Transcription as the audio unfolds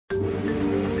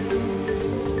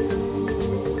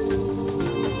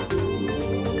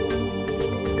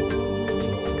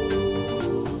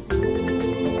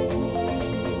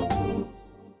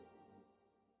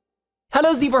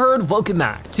As you've heard, welcome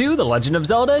back to The Legend of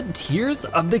Zelda Tears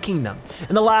of the Kingdom.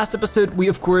 In the last episode, we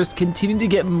of course continued to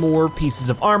get more pieces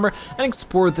of armor and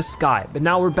explore the sky, but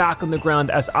now we're back on the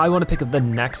ground as I wanna pick up the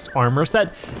next armor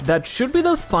set. That should be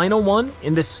the final one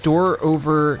in this store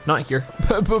over, not here,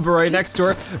 but right next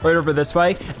door, right over this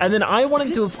way. And then I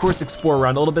wanted to, of course, explore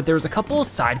around a little bit. There was a couple of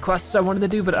side quests I wanted to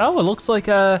do, but oh, it looks like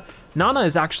Nana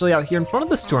is actually out here in front of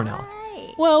the store now.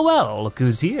 Well, well, look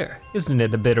who's here. Isn't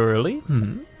it a bit early?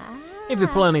 If you're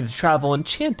planning to travel,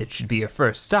 Enchanted should be your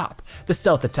first stop. The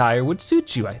stealth attire would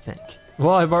suit you, I think.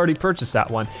 Well, I've already purchased that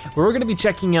one. But we're gonna be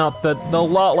checking out the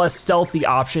lot less stealthy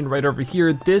option right over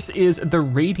here. This is the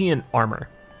Radiant armor.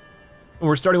 And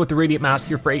we're starting with the Radiant mask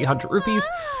here for 800 rupees.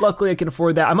 Luckily I can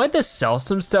afford that. I might just sell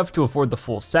some stuff to afford the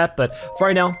full set, but for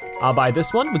right now, I'll buy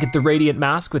this one. We get the Radiant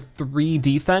mask with 3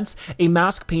 defense, a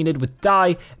mask painted with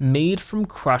dye made from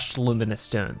crushed luminous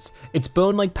stones. Its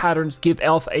bone-like patterns give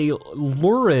Elf a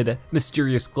lurid,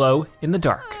 mysterious glow in the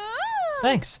dark.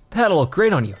 Thanks, that'll look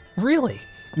great on you, really.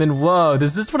 And then, whoa,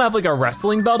 does this one have like a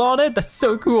wrestling belt on it? That's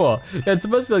so cool. Yeah, it's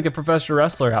supposed to be like a professional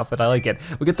wrestler outfit, I like it.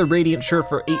 We get the Radiant shirt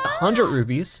for 800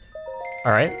 rupees.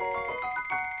 All right,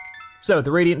 so the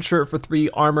Radiant shirt for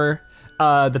 3 armor.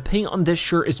 The paint on this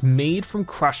shirt is made from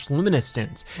crushed luminous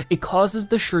stones. It causes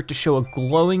the shirt to show a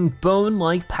glowing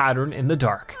bone-like pattern in the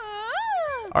dark.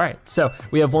 All right, so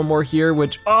we have one more here,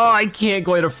 which, oh, I can't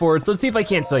quite afford. So let's see if I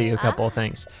can't sell you a couple of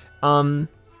things. I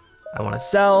wanna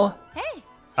sell. Hey.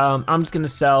 I'm just gonna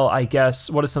sell, I guess,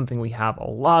 what is something we have a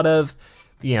lot of?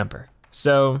 The Amber.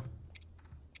 So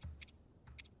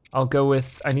I'll go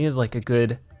with, I needed like a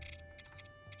good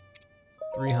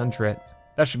 300,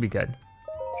 that should be good.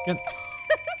 Yep.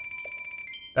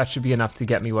 That should be enough to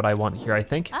get me what I want here, I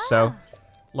think. So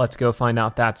let's go find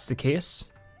out if that's the case.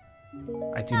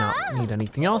 I do not need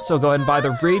anything else, so go ahead and buy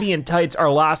the Radiant Tights, our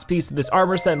last piece of this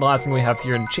armor set, and the last thing we have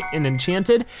here in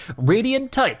Enchanted.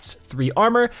 Radiant Tights, 3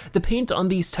 armor. The paint on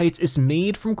these tights is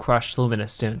made from crushed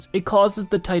luminous stones. It causes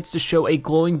the tights to show a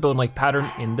glowing bone-like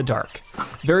pattern in the dark.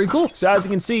 Very cool, so as you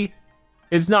can see,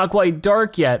 it's not quite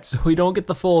dark yet, so we don't get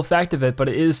the full effect of it, but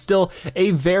it is still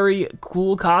a very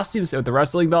cool costume set with the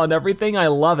wrestling belt and everything. I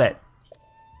love it.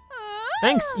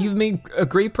 Thanks, you've made a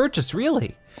great purchase,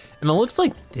 really. And it looks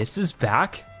like this is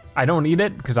back. I don't need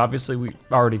it, because obviously we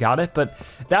already got it, but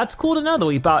that's cool to know that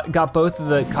we got both of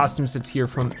the costume sets here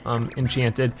from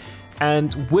Enchanted.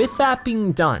 And with that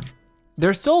being done,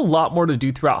 there's still a lot more to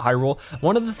do throughout Hyrule.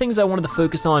 One of the things I wanted to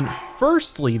focus on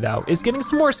firstly though, is getting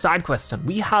some more side quests done.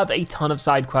 We have a ton of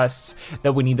side quests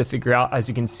that we need to figure out, as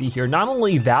you can see here. Not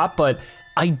only that, but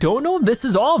I don't know if this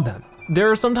is all of them.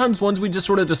 There are sometimes ones we just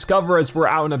sort of discover as we're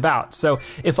out and about. So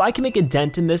if I can make a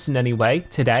dent in this in any way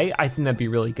today, I think that'd be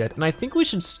really good. And I think we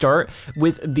should start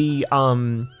with the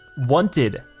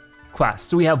Wanted quest.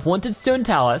 So we have Wanted Stone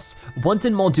Talus,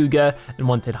 Wanted Molduga, and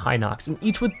Wanted Hinox. And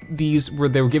each with these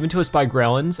they were given to us by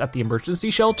Growlins at the emergency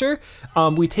shelter.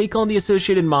 We take on the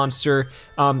associated monster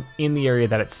in the area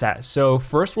that it says. So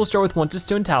first we'll start with Wanted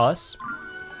Stone Talus,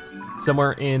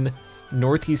 somewhere in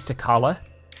northeast Takala,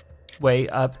 way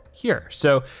up here.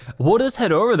 So we'll just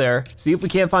head over there, see if we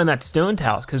can't find that stone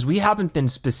talus, because we haven't been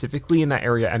specifically in that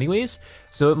area anyways.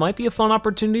 So it might be a fun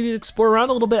opportunity to explore around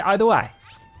a little bit either way.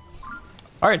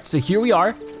 All right, so here we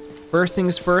are. First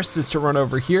things first is to run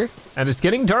over here, and it's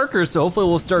getting darker, so hopefully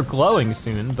we'll start glowing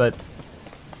soon, but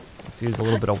let's see, there's a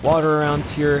little bit of water around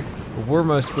here. What we're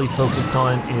mostly focused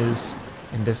on is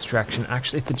in this direction.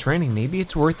 Actually, if it's raining, maybe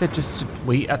it's worth it just to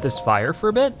wait at this fire for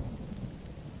a bit.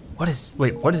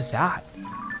 Wait, what is that?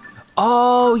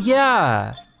 Oh,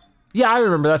 yeah. Yeah, I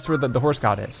remember, that's where the horse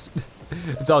god is.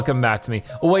 It's all coming back to me.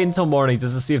 We'll wait until morning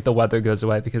just to see if the weather goes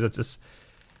away, because it just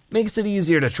makes it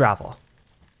easier to travel.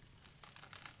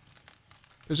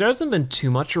 There hasn't been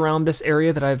too much around this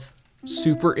area that I've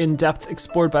super in-depth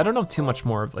explored, but I don't know too much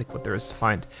more of like what there is to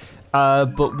find.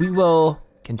 But we will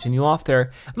continue off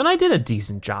there. I mean, I did a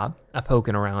decent job at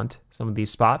poking around some of these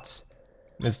spots.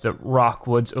 There's the rock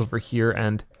woods over here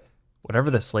and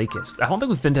whatever this lake is. I don't think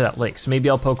we've been to that lake, so maybe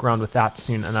I'll poke around with that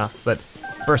soon enough. But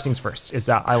first things first is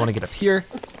that I wanna get up here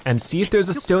and see if there's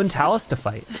a stone talus to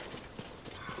fight.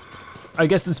 I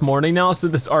guess it's morning now, so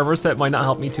this armor set might not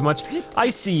help me too much. I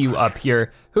see you up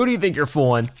here. Who do you think you're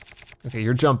fooling? Okay,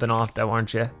 you're jumping off though,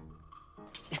 aren't you?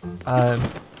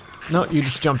 No, you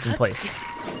just jumped in place.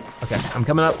 Okay, I'm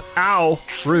coming up. Ow,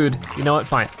 rude. You know what,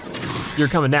 fine. You're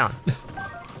coming down.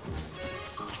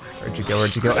 Where'd you go,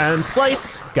 where'd you go? And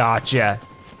slice, gotcha.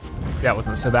 See, that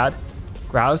wasn't so bad.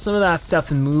 Grab some of that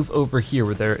stuff and move over here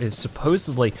where there is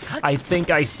supposedly, I think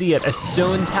I see it, a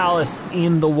stone talus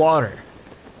in the water.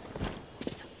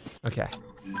 Okay,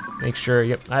 make sure,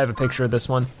 yep, I have a picture of this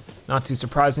one. Not too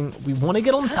surprising. We wanna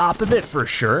get on top of it for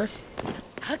sure.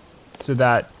 So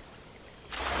that,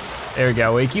 there we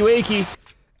go, wakey wakey.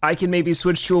 I can maybe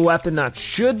switch to a weapon that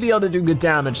should be able to do good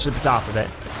damage to the top of it.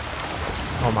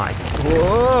 Oh my,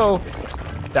 whoa.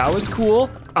 That was cool.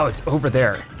 Oh, it's over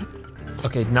there.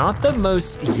 Okay, not the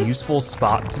most useful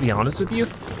spot, to be honest with you,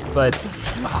 but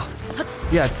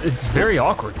yeah, it's very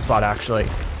awkward spot actually.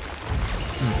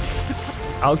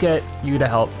 I'll get you to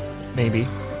help, maybe.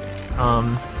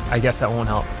 I guess that won't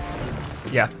help.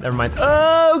 Yeah, never mind.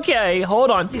 Okay,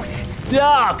 hold on.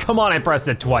 Ah, come on, I pressed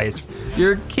it twice.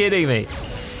 You're kidding me.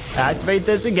 Activate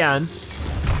this again.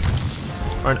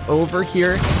 Run over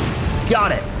here.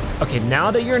 Got it. Okay,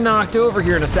 now that you're knocked over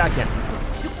here in a second,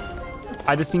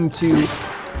 I just need to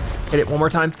hit it one more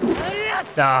time.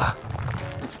 Ah.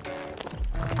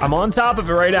 I'm on top of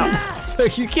it right now. So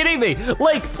you're kidding me.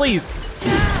 Lake, please.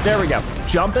 There we go.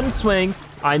 Jump and swing.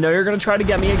 I know you're gonna try to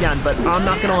get me again, but I'm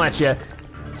not gonna let you.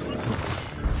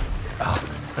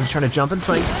 Oh, I'm just trying to jump and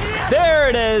swing. There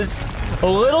it is. A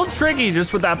little tricky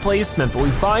just with that placement, but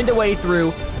we find a way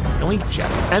through.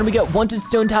 And we get Wanted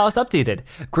Stone Talus updated.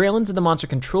 Greylands and the Monster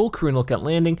Control Crew in Look at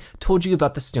Landing told you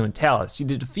about the Stone Talus. You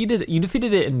defeated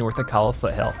it in North Akala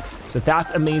Foothill. So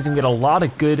that's amazing. We get a lot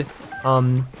of good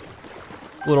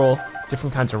little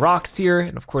different kinds of rocks here.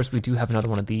 And of course we do have another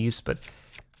one of these, but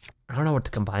I don't know what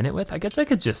to combine it with. I guess I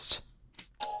could just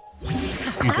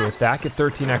use it with that, get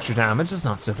 13 extra damage. That's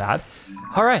not so bad.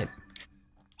 All right,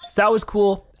 so that was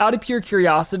cool. Out of pure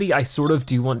curiosity, I sort of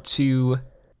do want to,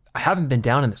 I haven't been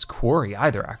down in this quarry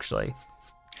either, actually.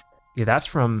 Yeah, that's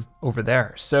from over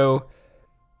there. So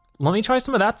let me try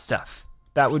some of that stuff.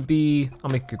 That would be,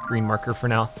 I'll make a green marker for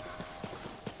now.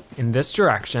 In this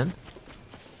direction.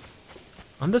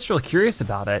 I'm just really curious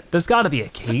about it. There's gotta be a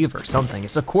cave or something.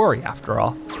 It's a quarry after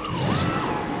all.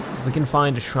 If we can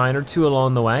find a shrine or two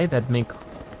along the way, that'd make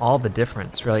all the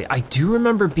difference, really. I do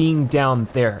remember being down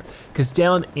there, because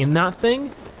down in that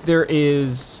thing, there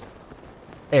is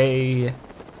a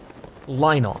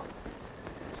Lionel.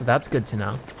 So that's good to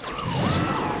know.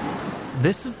 So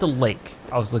this is the lake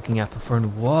I was looking at before,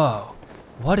 and whoa,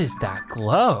 what is that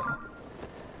glow?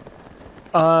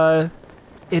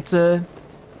 It's a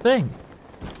thing.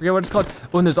 I forget what it's called.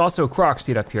 Oh, and there's also a Croc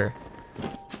seed up here.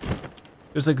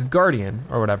 There's like a guardian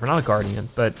or whatever, not a guardian,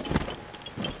 but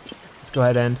let's go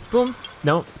ahead and boom.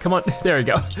 No, come on, there we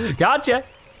go. Gotcha.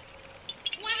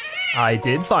 I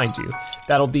did find you.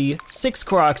 That'll be 6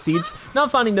 Korok seeds.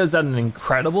 Not finding those at an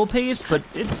incredible pace, but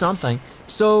it's something.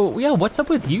 So yeah, what's up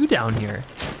with you down here?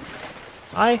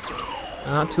 Hi,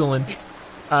 not tooling.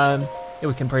 Yeah,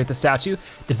 we can pray at the statue.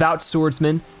 Devout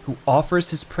swordsman who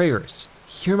offers his prayers.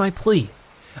 Hear my plea.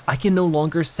 I can no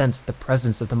longer sense the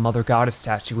presence of the Mother Goddess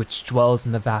statue which dwells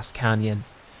in the vast canyon.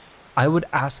 I would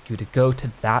ask you to go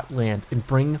to that land and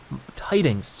bring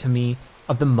tidings to me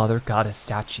of the Mother Goddess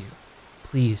statue.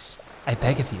 Please, I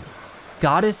beg of you.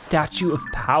 Goddess statue of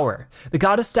power. The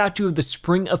goddess statue of the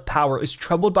spring of power is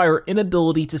troubled by her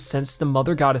inability to sense the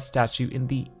Mother Goddess statue in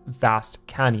the vast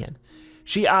canyon.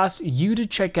 She asks you to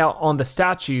check out on the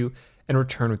statue and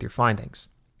return with your findings.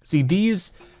 See,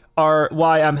 these are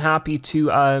why I'm happy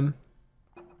to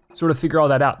sort of figure all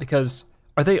that out, because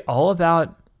are they all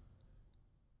about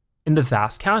in the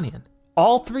vast canyon?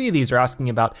 All 3 of these are asking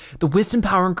about the wisdom,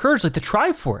 power, and courage, like the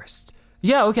Triforest.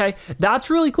 Yeah, okay, that's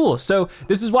really cool. So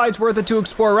this is why it's worth it to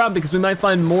explore around, because we might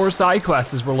find more side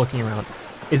quests as we're looking around.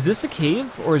 Is this a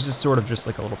cave, or is this sort of just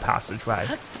like a little passageway?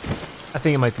 I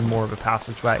think it might be more of a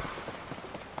passageway.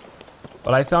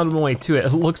 But I found one way to it.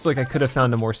 It looks like I could have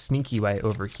found a more sneaky way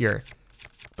over here.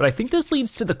 But I think this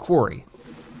leads to the quarry.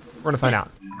 We're gonna find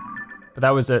out. But that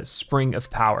was a spring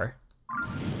of power.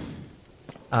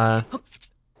 Oh,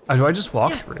 do I just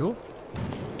walk through?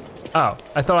 Oh,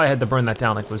 I thought I had to burn that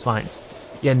down like those vines.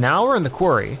 Yeah, now we're in the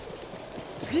quarry.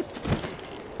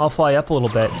 I'll fly up a little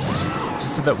bit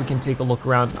just so that we can take a look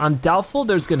around. I'm doubtful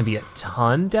there's gonna be a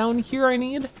ton down here I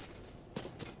need,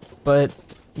 but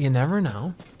you never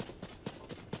know.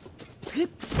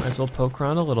 Might as well poke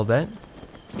around a little bit.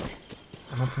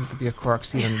 I don't think there'd be a Korok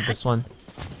seed under this one.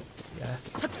 Yeah,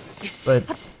 but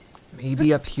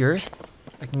maybe up here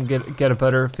I can get a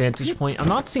better vantage point. I'm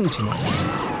not seeing too much.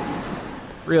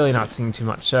 Really not seeing too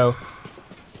much, so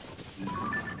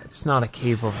it's not a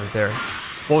cave over there.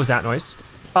 What was that noise?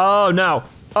 Oh no,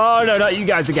 not you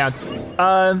guys again.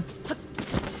 I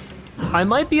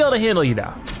might be able to handle you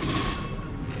though.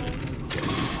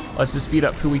 Let's just speed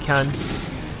up who we can.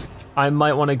 I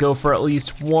might wanna go for at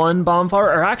least 1 bonfire,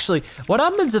 or actually, what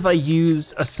happens if I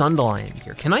use a Sunderlion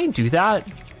here? Can I do that?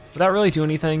 Would that really do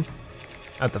anything?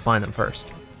 I have to find them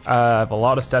first. I have a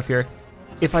lot of stuff here.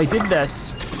 If I did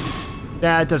this,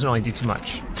 That doesn't really do too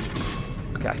much.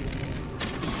 Okay.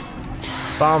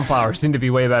 Bomb flowers seem to be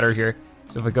way better here.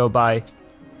 So if I go by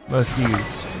most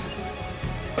used.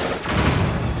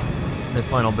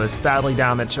 This line will most badly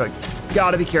damaged, so I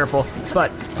gotta be careful.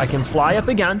 But I can fly up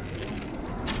again.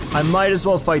 I might as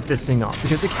well fight this thing off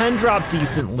because it can drop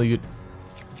decent loot.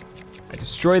 I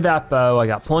destroyed that bow. I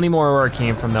got plenty more where it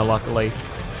came from though, luckily.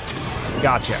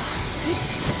 Gotcha.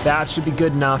 That should be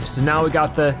good enough. So now we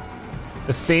got the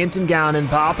phantom gown and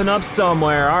popping up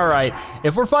somewhere. All right,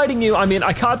 if we're fighting you, I mean,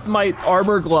 I got my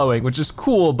armor glowing, which is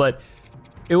cool, but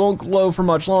it won't glow for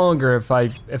much longer if I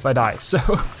die. So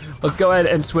let's go ahead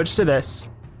and switch to this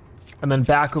and then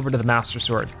back over to the Master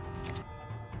Sword.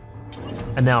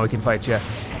 And now we can fight you.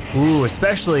 Ooh,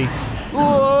 especially,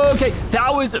 ooh, okay,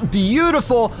 that was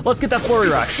beautiful. Let's get that flurry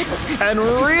rush and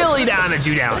really damage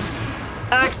you down.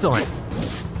 Excellent.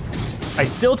 I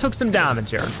still took some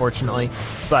damage there, unfortunately,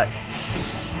 but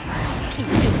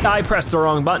I pressed the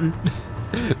wrong button.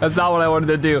 That's not what I wanted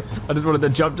to do. I just wanted to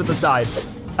jump to the side.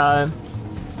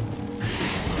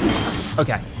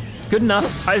 Okay, good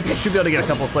enough. I should be able to get a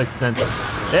couple slices in.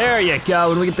 There you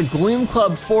go, and we get the Gloom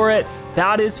Club for it.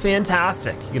 That is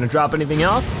fantastic. You gonna drop anything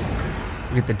else?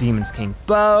 We get the Demon's King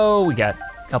bow. We got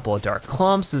a couple of dark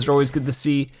clumps. Those are always good to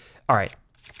see. All right,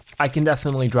 I can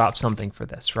definitely drop something for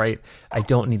this, right? I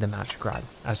don't need the magic rod.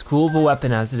 As cool of a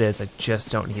weapon as it is, I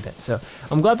just don't need it. So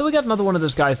I'm glad that we got another one of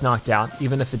those guys knocked out,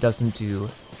 even if it doesn't do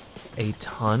a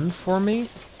ton for me.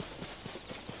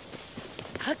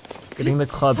 Getting the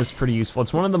club is pretty useful.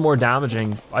 It's one of the more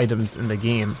damaging items in the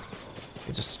game.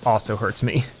 It just also hurts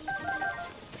me.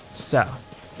 So,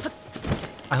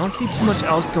 I don't see too much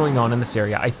else going on in this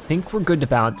area. I think we're good to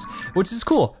bounce, which is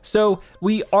cool. So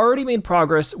we already made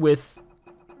progress with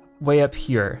way up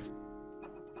here,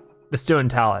 the stone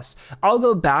talus. I'll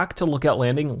go back to Lookout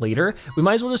Landing later. We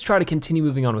might as well just try to continue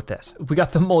moving on with this. We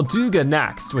got the Molduga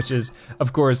next, which is,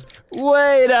 of course,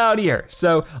 way down here.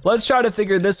 So let's try to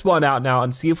figure this one out now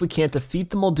and see if we can't defeat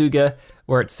the Molduga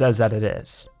where it says that it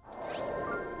is.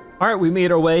 All right, we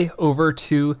made our way over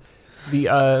to the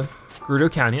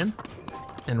Gerudo Canyon,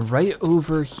 and right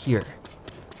over here,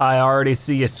 I already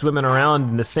see you swimming around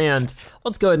in the sand.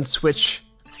 Let's go ahead and switch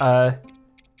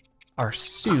our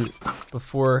suit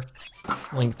before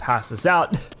Link passes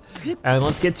out, and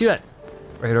let's get to it.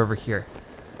 Right over here.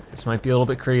 This might be a little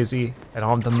bit crazy. I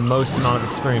don't have the most amount of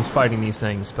experience fighting these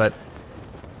things, but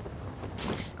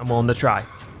I'm willing to try.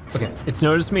 Okay, it's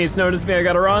noticed me, I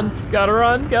gotta run, gotta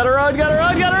run.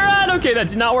 Okay, that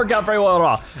did not work out very well at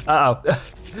all.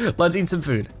 Uh-oh, let's eat some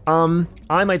food.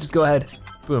 I might just go ahead,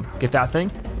 boom, get that thing,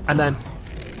 and then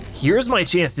here's my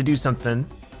chance to do something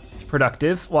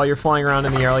productive while you're flying around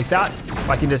in the air like that. If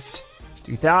I can just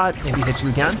do that, maybe hit you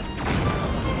again.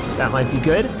 That might be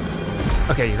good.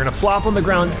 Okay, you're gonna flop on the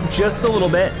ground just a little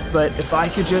bit, but if I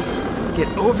could just get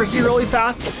over here really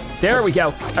fast, there we go.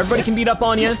 Everybody can beat up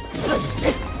on you.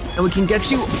 And we can get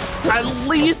you at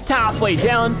least halfway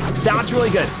down. That's really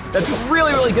good. That's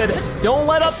really, really good. Don't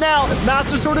let up now.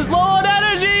 Master Sword is low on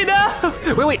energy,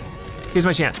 no! Wait, here's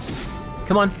my chance.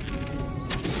 Come on.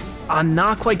 I'm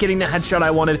not quite getting the headshot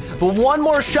I wanted, but one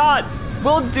more shot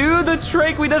will do the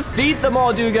trick. We defeat the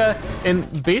Molduga in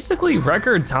basically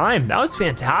record time. That was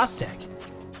fantastic.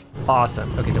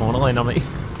 Awesome. Okay, don't wanna land on me.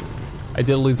 I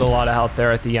did lose a lot of health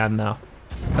there at the end though.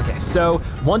 Okay, so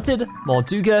wanted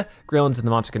Molduga, Grillins and the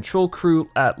Monster Control crew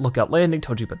at Lookout Landing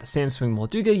told you about the Sand Swing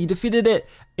Molduga. You defeated it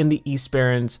in the East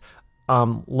Barrens,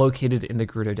 located in the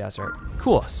Gerudo Desert.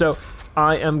 Cool, so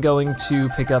I am going to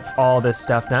pick up all this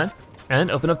stuff then and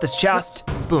open up this chest,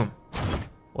 boom.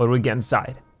 What do we get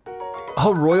inside?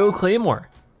 Oh, Royal Claymore.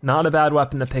 Not a bad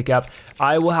weapon to pick up.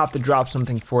 I will have to drop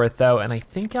something for it though, and I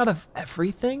think out of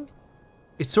everything,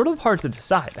 it's sort of hard to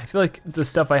decide. I feel like the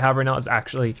stuff I have right now is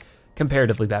actually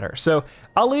comparatively better. So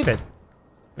I'll leave it.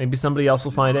 Maybe somebody else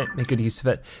will find it, make good use of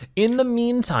it. In the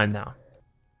meantime now,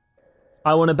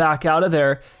 I wanna back out of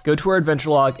there, go to our adventure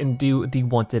log and do the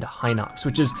wanted Hinox,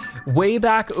 which is way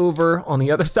back over on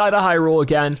the other side of Hyrule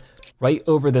again, right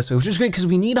over this way, which is great because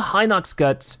we need a Hinox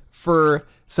guts for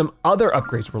some other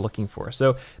upgrades we're looking for.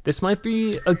 So this might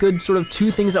be a good sort of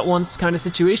two things at once kind of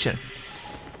situation.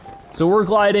 So we're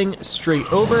gliding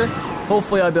straight over.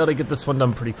 Hopefully I'll be able to get this one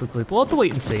done pretty quickly, but we'll have to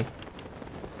wait and see.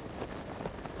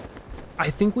 I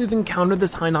think we've encountered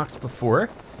this Hinox before,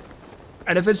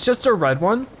 and if it's just a red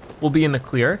one, we'll be in the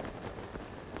clear.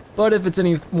 But if it's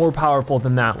any more powerful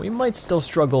than that, we might still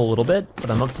struggle a little bit, but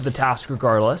I'm up to the task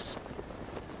regardless.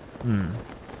 I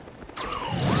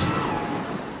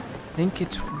think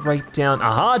it's right down,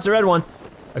 aha, it's a red one.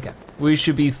 Okay, we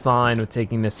should be fine with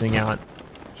taking this thing out.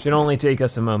 Should only take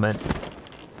us a moment.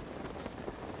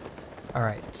 All All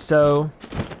right, so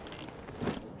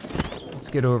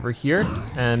let's get over here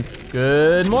and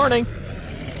good morning.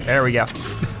 There we go.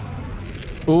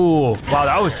 Ooh, wow,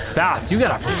 that was fast. You got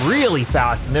up really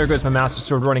fast. And there goes my Master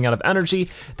Sword running out of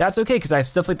energy. That's okay, because I have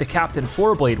stuff like the Captain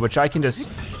Four Blade, which I can just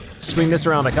swing this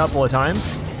around a couple of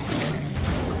times.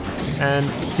 And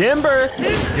Timber,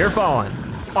 you're falling.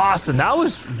 Awesome, that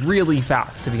was really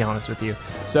fast, to be honest with you.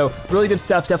 So really good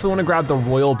stuff, definitely wanna grab the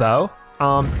Royal Bow.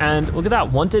 And look at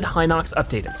that, Wanted Hinox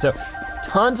updated. So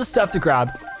tons of stuff to grab.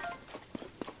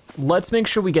 Let's make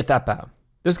sure we get that bow.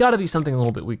 There's gotta be something a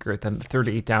little bit weaker than the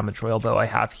 38 damage Royal Bow I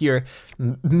have here.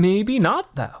 Maybe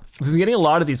not though. We've been getting a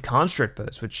lot of these Construct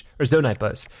bows, or Zonite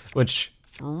bows, which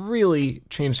really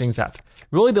change things up.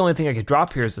 Really the only thing I could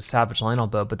drop here is a Savage Lionel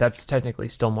bow, but that's technically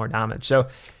still more damage. So,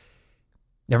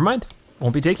 never mind,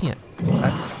 won't be taking it.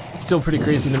 That's still pretty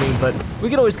crazy to me, but we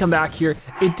could always come back here.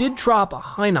 It did drop a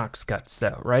Hinox Guts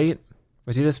though, right?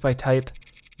 We do this by type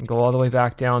and go all the way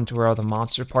back down to where all the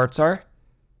monster parts are.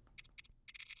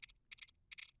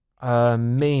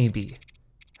 Maybe.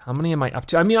 How many am I up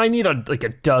to? I mean, I need like a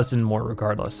dozen more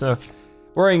regardless, so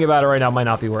worrying about it right now might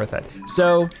not be worth it.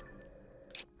 So,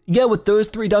 yeah, with those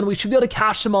 3 done, we should be able to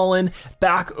cash them all in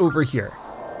back over here.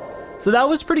 So that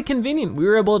was pretty convenient. We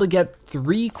were able to get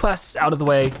 3 quests out of the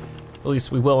way, at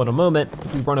least we will in a moment,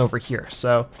 if we run over here.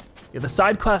 So, yeah, the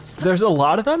side quests, there's a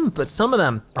lot of them, but some of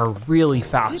them are really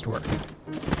fast work.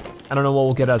 I don't know what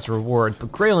we'll get as a reward,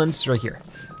 but Greyland's right here.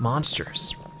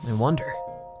 Monsters, I wonder.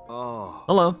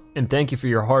 Hello, and thank you for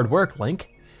your hard work, Link.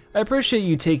 I appreciate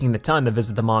you taking the time to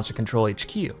visit the Monster Control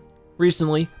HQ.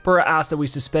 Recently, Burra asked that we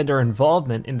suspend our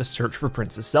involvement in the search for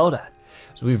Princess Zelda.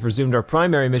 So we've resumed our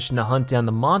primary mission to hunt down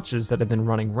the monsters that have been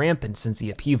running rampant since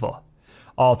the upheaval.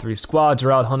 All 3 squads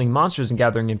are out hunting monsters and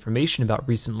gathering information about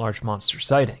recent large monster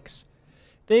sightings.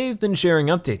 They've been sharing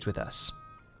updates with us.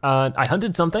 I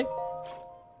hunted something.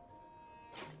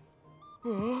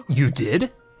 You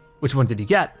did? Which one did you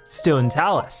get? Stone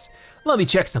Talus. Let me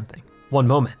check something. One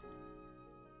moment.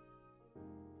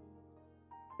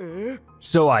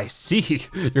 So I see,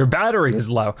 your battery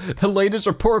is low. The latest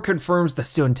report confirms the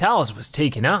Stone Talus was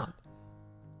taken out.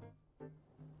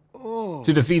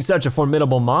 To defeat such a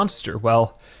formidable monster,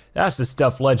 well, that's the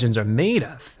stuff legends are made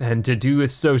of, and to do it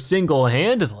so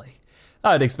single-handedly.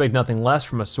 I'd expect nothing less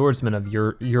from a swordsman of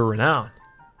your renown.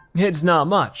 It's not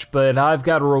much, but I've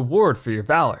got a reward for your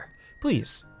valor.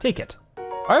 Please, take it.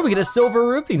 All right, we get a silver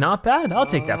rupee, not bad. I'll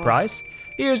take that prize.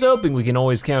 Here's hoping we can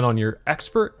always count on your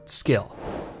expert skill.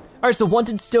 All right, so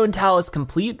Wanted Stone Talus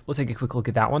complete. We'll take a quick look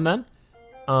at that one then.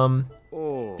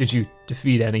 Did you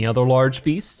defeat any other large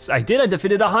beasts? I did, I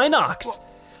defeated a Hinox.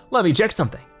 Let me check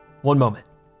something. One moment.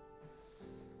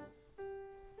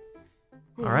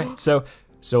 All right, so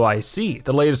I see.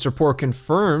 The latest report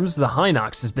confirms the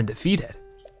Hinox has been defeated.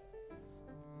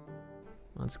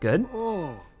 That's good.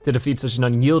 To defeat such an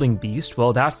unyielding beast,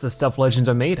 well, that's the stuff legends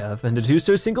are made of, and to do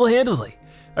so single-handedly.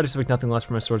 I just expect nothing less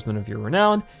from a swordsman of your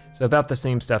renown. So about the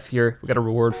same stuff here. We got a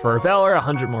reward for our valor,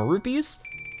 100 more rupees.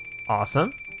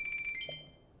 Awesome.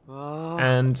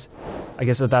 And I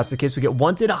guess if that's the case, we get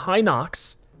Wanted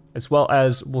Hinox, as well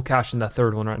as we'll cash in the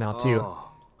 3rd one right now too.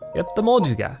 Yep, the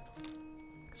Molduga.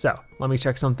 So let me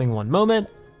check something one moment.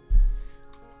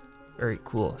 Very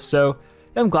cool. So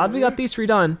yeah, I'm glad we got these 3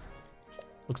 done.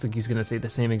 Looks like he's gonna say the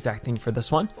same exact thing for this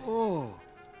one.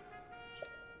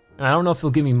 And I don't know if he'll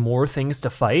give me more things to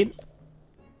fight.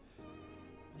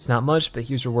 It's not much, but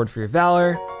here's reward for your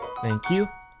valor. Thank you.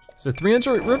 So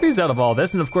 300 rupees out of all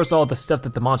this, and of course all the stuff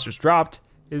that the monsters dropped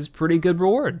is pretty good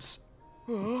rewards.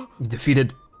 You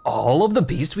defeated all of the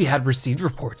beasts we had received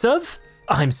reports of?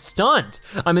 I'm stunned.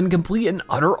 I'm in complete and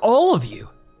utter awe of you.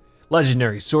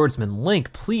 Legendary swordsman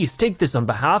Link, please take this on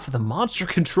behalf of the Monster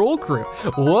Control crew.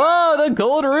 Whoa, the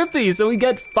gold rupees, so we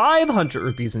get 500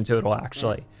 rupees in total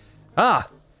actually.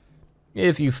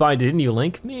 If you find it in you,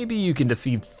 Link, maybe you can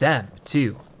defeat them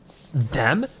too.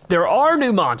 Them? There are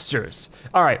new monsters.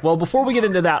 All right, well, before we get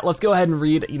into that, let's go ahead and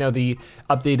read, the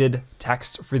updated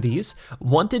text for these.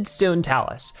 Wanted Stone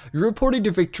Talus. You reported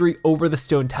your victory over the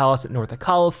Stone Talus at North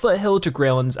Akala, foothill to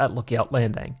Greyland's at Lookout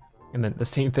Landing. And then the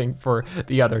same thing for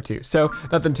the other 2. So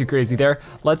nothing too crazy there.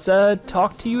 Let's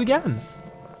talk to you again.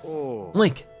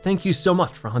 Link, thank you so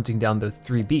much for hunting down those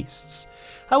 3 beasts.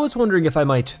 I was wondering if I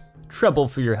might trouble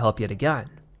for your help yet again.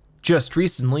 Just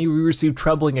recently, we received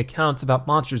troubling accounts about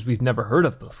monsters we've never heard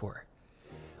of before.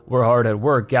 We're hard at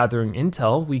work gathering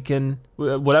intel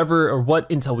what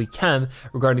intel we can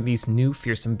regarding these new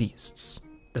fearsome beasts.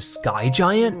 The Sky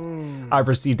Giant? I've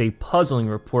received a puzzling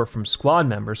report from squad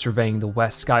members surveying the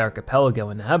West Sky Archipelago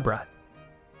in Hebra.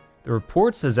 The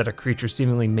report says that a creature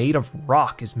seemingly made of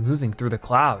rock is moving through the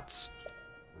clouds.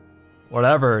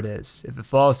 Whatever it is, if it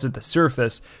falls to the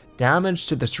surface, damage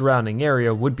to the surrounding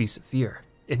area would be severe.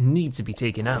 It needs to be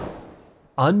taken out.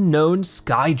 Unknown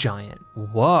sky giant,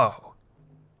 whoa.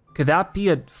 Could that be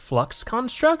a flux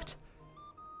construct?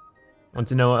 Want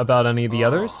to know about any of the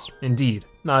others? Indeed,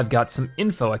 now I've got some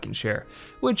info I can share.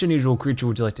 Which unusual creature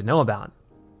would you like to know about?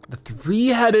 The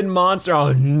three-headed monster,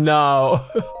 oh no.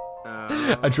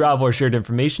 A traveler shared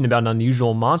information about an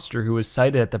unusual monster who was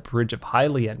sighted at the bridge of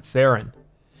Hylia and Farron.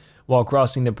 While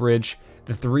crossing the bridge,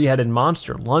 the three-headed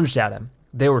monster lunged at him.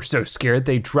 They were so scared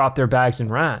they dropped their bags and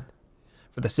ran.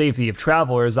 For the safety of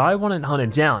travelers, I want it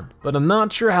hunted down, but I'm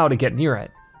not sure how to get near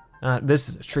it. This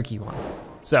is a tricky one.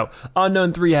 So,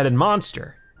 unknown three-headed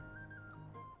monster.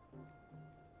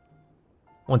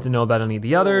 Want to know about any of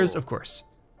the others? Of course.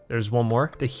 There's one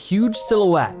more, the huge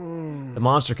Silhouette. The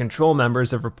monster control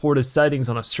members have reported sightings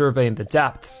on a survey in the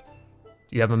depths.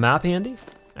 Do you have a map handy?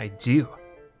 I do.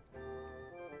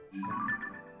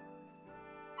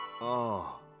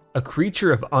 A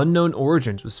creature of unknown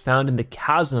origins was found in the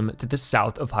chasm to the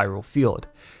south of Hyrule Field.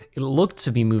 It looked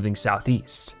to be moving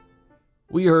southeast.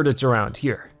 We heard it's around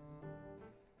here.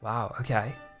 Wow,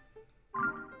 okay.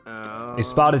 They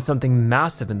spotted something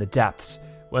massive in the depths.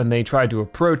 When they tried to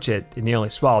approach it, it nearly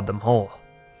swallowed them whole.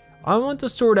 I want to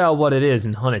sort out what it is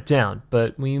and hunt it down,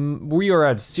 but we are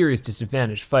at a serious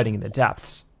disadvantage fighting in the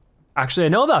depths. Actually, I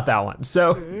know about that one,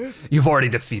 so you've already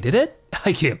defeated it?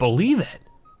 I can't believe it.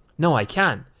 No, I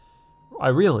can.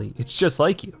 It's just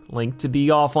like you, Link, to be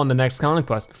off on the next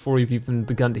conquest before we've even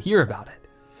begun to hear about it.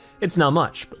 It's not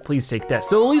much, but please take this.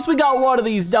 So at least we got one of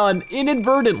these done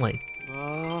inadvertently.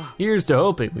 Here's to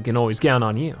hoping we can always count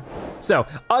on you. So,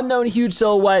 unknown huge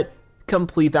Silhouette,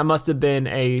 complete. That must have been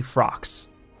a Frox.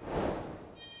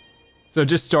 So it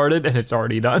just started and it's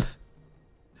already done.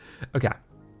 Okay.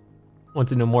 Want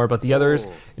to know more about the others?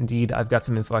 Indeed, I've got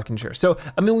some info I can share. So,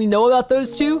 I mean, we know about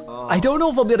those two. I don't know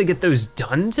if I'll be able to get those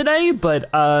done today, but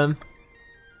I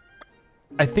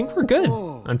think we're good.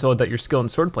 I'm told that your skill in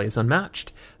swordplay is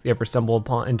unmatched. If you ever stumble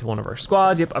into one of our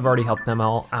squads, yep, I've already helped them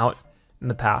all out in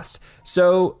the past.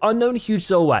 So, unknown huge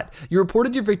Silhouette. You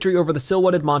reported your victory over the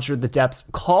silhouetted monster of the depths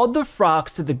called the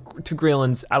Frox to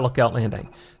Greylands at Lookout Landing.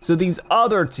 So these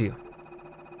other two,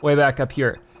 way back up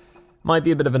here, might be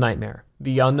a bit of a nightmare.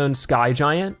 The unknown sky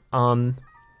giant, I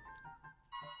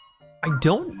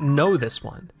don't know this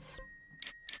one,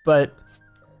 but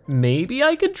maybe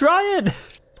I could try it.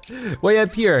 Way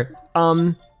up here,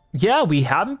 yeah, we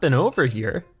haven't been over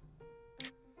here.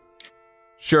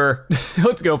 Sure,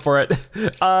 let's go for it.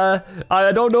 I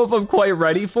don't know if I'm quite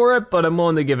ready for it, but I'm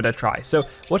willing to give it a try. So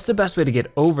what's the best way to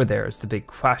get over there is the big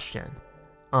question.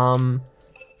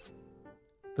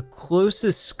 The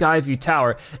closest Skyview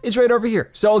Tower is right over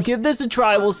here. So I'll give this a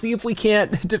try. We'll see if we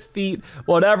can't defeat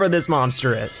whatever this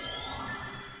monster is.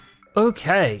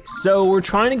 Okay, so we're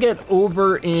trying to get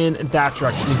over in that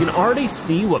direction. You can already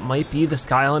see what might be the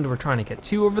Sky Island we're trying to get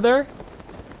to over there.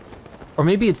 Or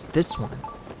maybe it's this one.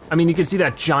 I mean, you can see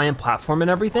that giant platform and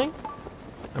everything.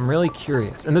 I'm really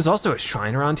curious. And there's also a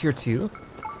shrine around here too.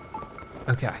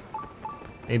 Okay,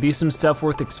 maybe some stuff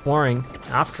worth exploring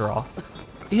after all.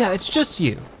 Yeah, it's just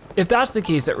you. If that's the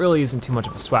case, that really isn't too much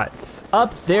of a sweat.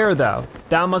 Up there though,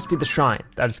 that must be the shrine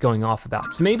that it's going off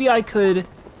about. So maybe I could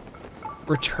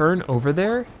return over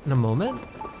there in a moment.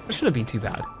 That shouldn't be too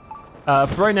bad.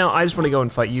 For right now, I just want to go and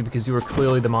fight you because you were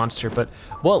clearly the monster, but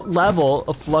what level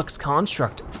of flux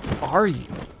construct are you,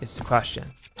 is the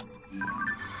question.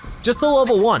 Just a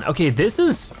level 1. Okay, this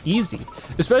is easy,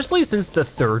 especially since the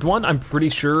third one, I'm pretty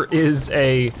sure is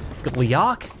a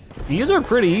Gliok. These are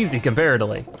pretty easy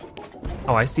comparatively.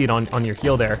 Oh, I see it on your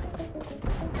heel there.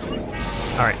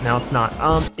 All right, now it's not.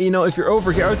 You know, if you're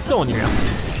over here, oh, it's still on your heel.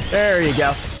 There you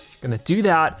go. Gonna do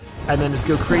that, and then just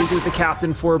go crazy with the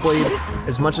Captain 4-blade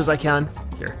as much as I can.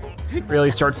 Here,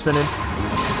 really start spinning.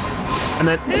 And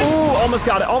then, ooh, almost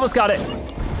got it, almost got it.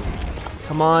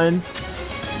 Come on,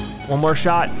 one more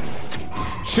shot.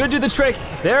 Should do the trick.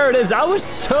 There it is, that was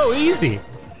so easy.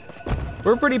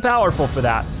 We're pretty powerful for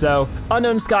that. So,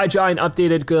 unknown sky giant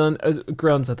updated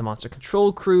grounds at the monster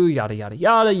control crew, yada, yada,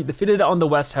 yada. You defeated it on the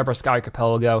West Hebra Sky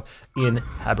Archipelago in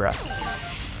Hebra.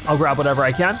 I'll grab whatever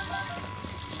I can.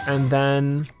 And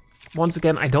then, once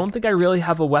again, I don't think I really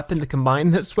have a weapon to combine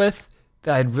this with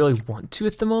that I'd really want to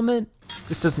at the moment.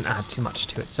 Just doesn't add too much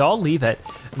to it. So I'll leave it,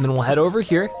 and then we'll head over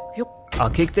here.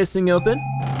 I'll kick this thing open,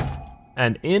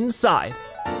 and inside,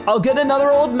 I'll get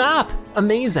another old map.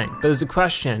 Amazing, but there's a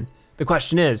question. The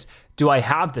question is, do I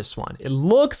have this one? It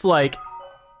looks like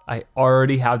I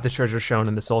already have the treasure shown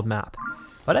in this old map.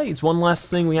 But hey, it's one less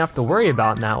thing we have to worry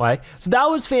about in that way. So that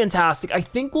was fantastic. I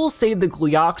think we'll save the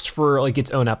Gleeoks for like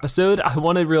its own episode. I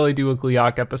wanna really do a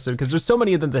Gleeok episode because there's so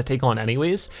many of them that take on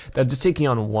anyways, that just taking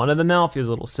on one of them now feels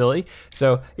a little silly.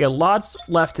 So yeah, lots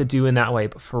left to do in that way,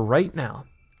 but for right now,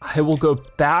 I will go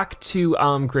back to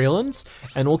Greylands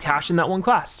and we'll cash in that one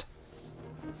quest.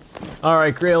 All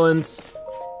right, Greylands,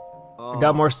 I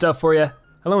got more stuff for you.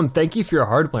 Hello and thank you for your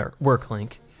hard work,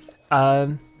 Link.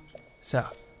 So,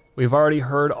 we've already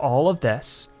heard all of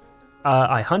this.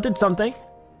 I hunted something.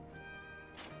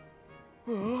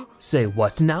 Say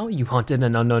what now? You hunted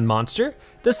an unknown monster?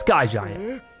 The Sky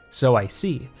Giant. So I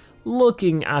see.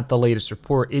 Looking at the latest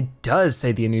report, it does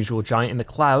say the unusual giant in the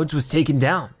clouds was taken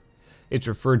down. It's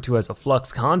referred to as a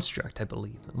flux construct, I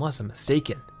believe, unless I'm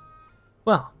mistaken.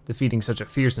 Well, defeating such a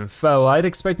fearsome foe, I'd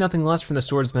expect nothing less from the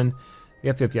swordsman.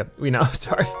 Yep, we know,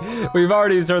 sorry. We've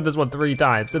already heard this one 3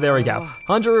 times, so there we go.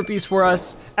 100 rupees for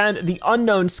us, and the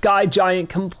unknown Sky Giant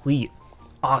complete.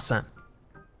 Awesome.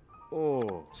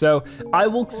 So I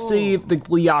will save the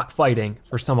Gleeok fighting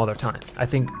for some other time. I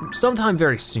think sometime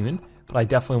very soon, but I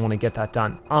definitely wanna get that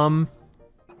done.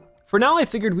 For now, I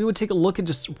figured we would take a look at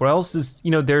just what else is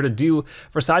there to do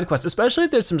for side quests, especially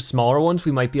if there's some smaller ones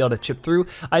we might be able to chip through.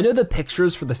 I know the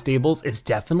pictures for the stables is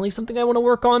definitely something I wanna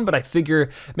work on, but I figure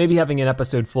maybe having an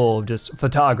episode full of just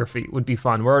photography would be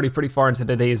fun. We're already pretty far into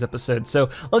today's episode, so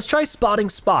let's try spotting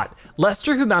Spot.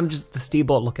 Lester, who manages the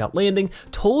stable at Lookout Landing,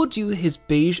 told you his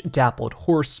beige dappled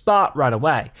horse Spot right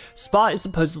away. Spot is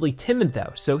supposedly timid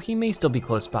though, so he may still be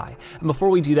close by. And before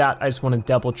we do that, I just wanna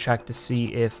double check to see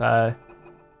if,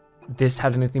 this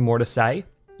had anything more to say.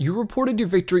 You reported your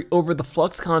victory over the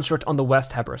flux construct on the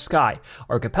West Hebra Sky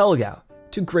archipelago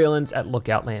to Greylands at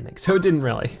Lookout Landing, so it didn't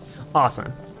really.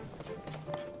 Awesome.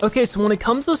 Okay, so when it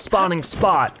comes to spotting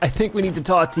Spot, I think we need to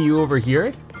talk to you over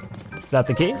here. Is that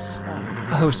the case?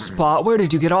 Oh, Spot, where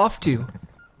did you get off to?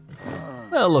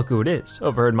 Well, look who it is.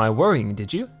 Overheard my worrying,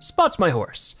 did you? Spot's my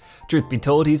horse. Truth be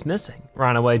told, he's missing.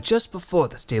 Ran away just before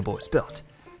the stable was built.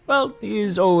 Well,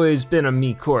 he's always been a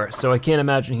meek horse, so I can't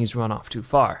imagine he's run off too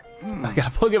far. I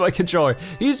gotta plug in my controller.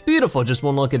 He's beautiful, just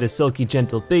one look at his silky,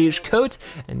 gentle beige coat,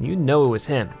 and you'd know it was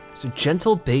him. So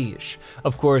gentle beige.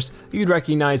 Of course, you'd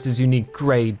recognize his unique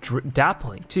gray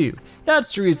dappling too.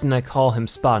 That's the reason I call him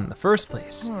Spot in the first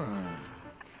place.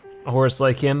 A horse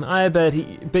like him, I bet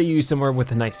you somewhere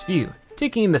with a nice view,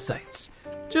 taking in the sights.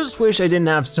 Just wish I didn't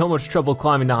have so much trouble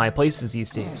climbing to high places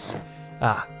these days.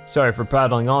 Ah, sorry for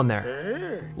prattling on there.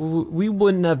 We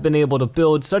wouldn't have been able to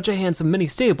build such a handsome mini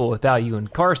stable without you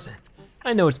and Carson.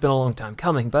 I know it's been a long time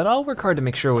coming, but I'll work hard to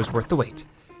make sure it was worth the wait.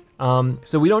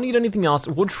 So we don't need anything else.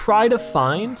 We'll try to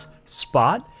find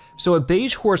Spot. So a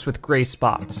beige horse with gray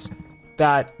spots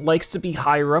that likes to be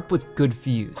higher up with good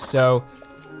views. So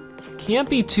can't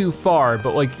be too far,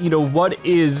 but like, what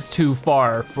is too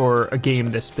far for a game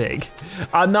this big?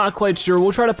 I'm not quite sure.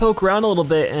 We'll try to poke around a little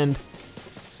bit and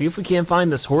see if we can't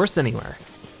find this horse anywhere.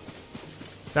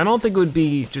 I don't think it would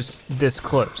be just this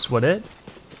close, would it?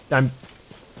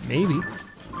 Maybe.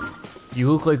 You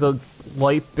look like a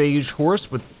light beige horse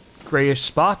with grayish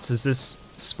spots. Is this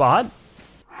Spot?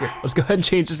 Here, let's go ahead and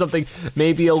change to something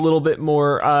maybe a little bit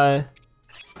more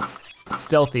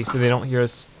stealthy so they don't hear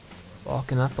us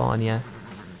walking up on you.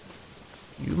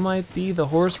 You might be the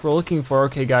horse we're looking for.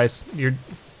 Okay guys, you're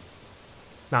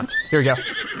not. Here we go.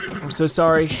 I'm so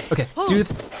sorry. Okay,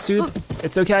 soothe,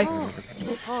 it's okay.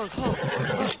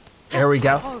 There we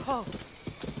go.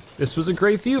 This was a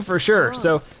great view for sure.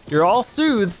 So you're all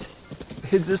soothed.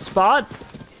 Is this Spot?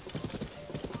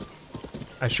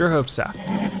 I sure hope so.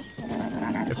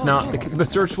 If not, the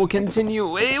search will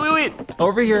continue. Wait.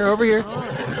 Over here. All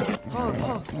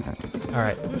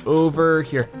right, over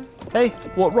here. Hey,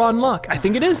 what rotten luck? I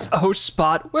think it is. Oh,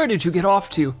 Spot, where did you get off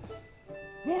to?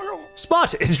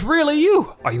 Spot, it's really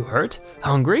you. Are you hurt?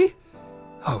 Hungry?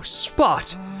 Oh,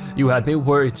 Spot, you had me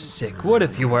worried sick. What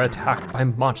if you were attacked by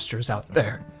monsters out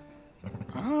there?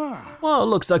 Well,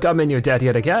 looks like I'm in your debt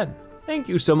yet again. Thank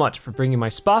you so much for bringing my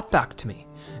Spot back to me.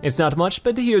 It's not much,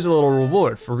 but here's a little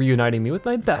reward for reuniting me with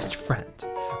my best friend.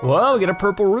 Whoa, we get a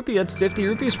purple rupee. That's 50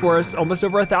 rupees for us, almost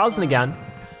over 1,000 again.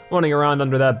 Running around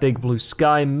under that big blue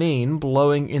sky, mane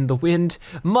blowing in the wind,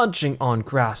 munching on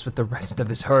grass with the rest of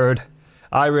his herd.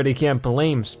 I really can't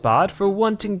blame Spot for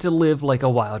wanting to live like a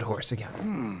wild horse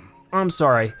again. I'm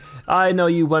sorry, I know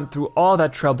you went through all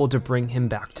that trouble to bring him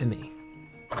back to me.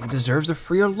 He deserves a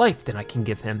freer life than I can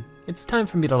give him. It's time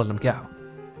for me to let him go.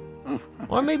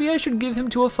 Or maybe I should give him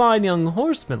to a fine young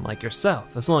horseman like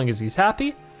yourself. As long as he's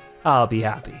happy, I'll be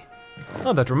happy.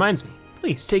 Oh, that reminds me,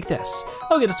 please take this.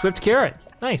 I'll get a swift carrot,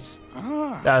 nice.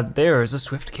 There is a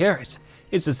swift carrot.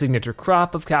 It's a signature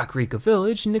crop of Kakariko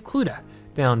Village in Necluda,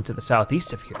 down to the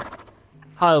southeast of here.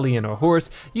 Highly on a horse,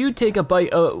 you take a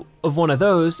bite of one of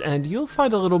those and you'll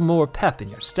find a little more pep in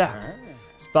your step.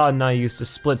 Spot and I used to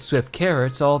split swift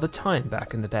carrots all the time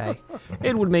back in the day.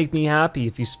 It would make me happy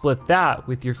if you split that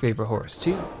with your favorite horse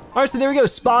too. All right, so there we go,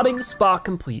 spotting spot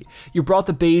complete. You brought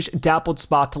the beige dappled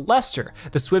spot to Lester.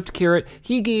 The swift carrot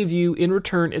he gave you in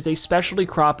return is a specialty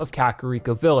crop of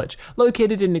Kakariko Village,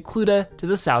 located in Necluda to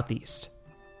the southeast.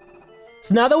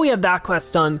 So now that we have that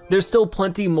quest done, there's still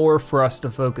plenty more for us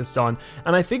to focus on.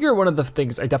 And I figure one of the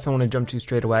things I definitely want to jump to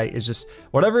straight away is just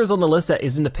whatever is on the list that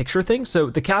isn't a picture thing.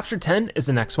 So the capture tent is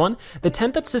the next one. The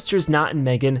tent that sisters Nat and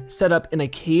Megan set up in a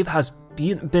cave has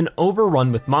been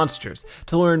overrun with monsters.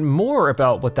 To learn more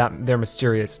about what their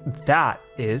mysterious that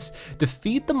is,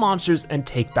 defeat the monsters and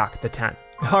take back the tent.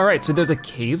 All right, so there's a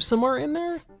cave somewhere in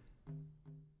there?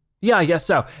 Yeah, I guess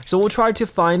so. So we'll try to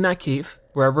find that cave,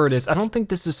 wherever it is. I don't think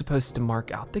this is supposed to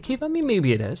mark out the cave. I mean,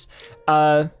 maybe it is.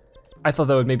 I thought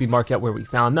that would maybe mark out where we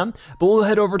found them, but we'll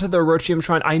head over to the Orochium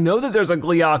Shrine. I know that there's a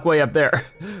Gleeok way up there,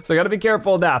 so I gotta be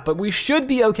careful of that, but we should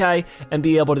be okay and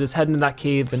be able to just head into that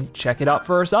cave and check it out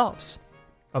for ourselves.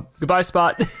 Oh, goodbye,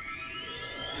 Spot.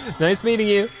 Nice meeting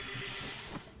you.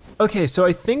 Okay, so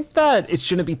I think that it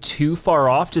shouldn't be too far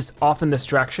off, just off in this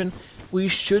direction. We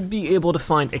should be able to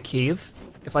find a cave.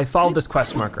 If I follow this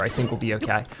quest marker, I think we'll be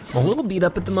okay. I'm a little beat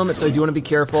up at the moment, so I do wanna be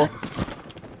careful.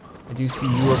 I do see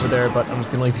you over there, but I'm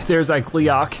just gonna leave you. There's that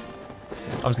Gleeok.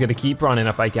 I was gonna keep running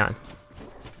if I can.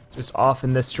 Just off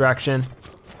in this direction.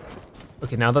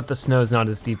 Okay, now that the snow is not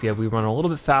as deep yet, we run a little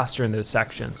bit faster in those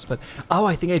sections. But, oh,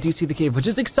 I think I do see the cave, which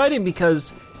is exciting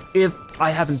because if I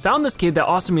haven't found this cave, that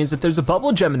also means that there's a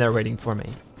bubble gem in there waiting for me,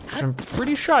 which I'm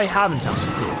pretty sure I haven't found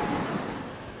this cave.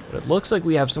 But it looks like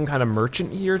we have some kind of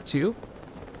merchant here too.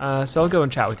 So I'll go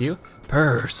and chat with you.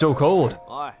 Purr, so cold.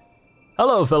 Hi.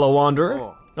 Hello, fellow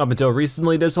wanderer. Up until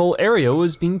recently, this whole area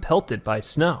was being pelted by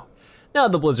snow. Now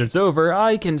the blizzard's over,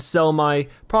 I can sell my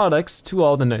products to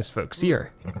all the nice folks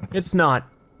here. It's not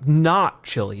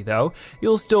chilly though.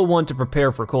 You'll still want to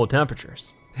prepare for cold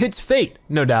temperatures. It's fate,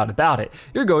 no doubt about it.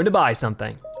 You're going to buy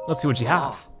something. Let's see what you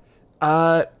have.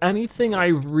 Anything I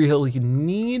really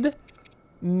need?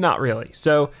 Not really.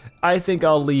 So I think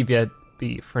I'll leave you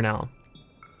be for now.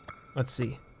 Let's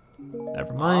see.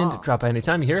 Never mind, drop by any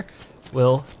time here.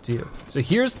 Will do. So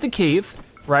here's the cave,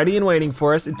 ready and waiting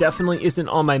for us. It definitely isn't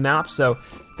on my map, so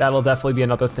that'll definitely be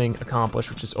another thing accomplished,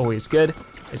 which is always good.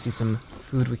 I see some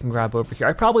food we can grab over here.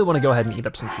 I probably wanna go ahead and eat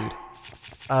up some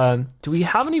food. Do we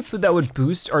have any food that would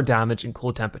boost our damage in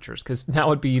cold temperatures? Because now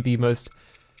would be the most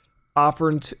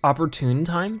opportune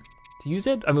time to use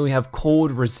it. I mean, we have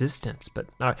cold resistance, but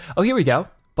all right. Oh, here we go.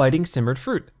 Biting simmered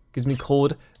fruit. Gives me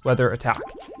cold weather attack.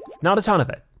 Not a ton of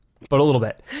it, but a little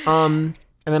bit. And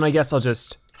then I guess I'll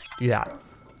just do that.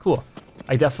 Cool.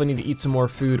 I definitely need to eat some more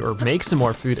food or make some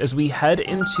more food as we head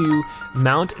into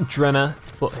Mount Drenna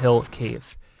Foothill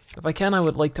Cave. If I can, I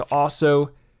would like to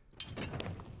also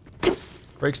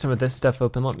break some of this stuff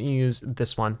open. Let me use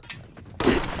this one.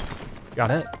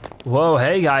 Got it. Whoa,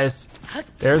 hey guys.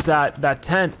 There's that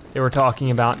tent they were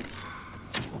talking about.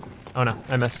 Oh no,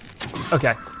 I missed.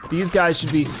 Okay, these guys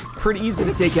should be pretty easy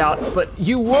to take out, but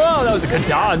whoa, that was a good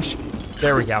dodge.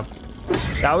 There we go.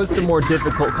 That was the more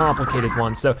difficult, complicated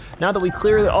one. So now that we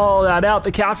cleared all that out,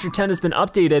 the capture tent has been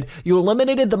updated. You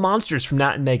eliminated the monsters from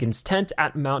Nat and Megan's tent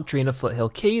at Mount Drenna Foothill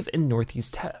Cave in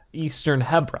northeastern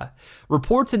Hebra.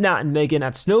 Report to Nat and Megan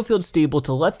at Snowfield Stable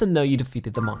to let them know you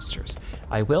defeated the monsters.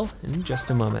 I will in just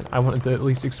a moment. I wanted to at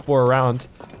least explore around.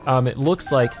 It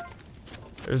looks like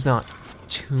there's not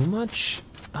too much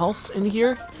else in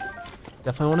here.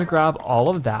 Definitely wanna grab all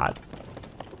of that.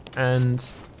 And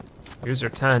here's our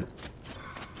tent.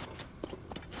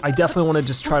 I definitely wanna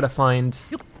just try to find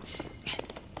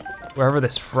wherever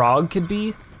this frog could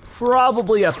be,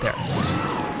 probably up there.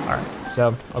 All right,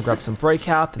 so I'll grab some break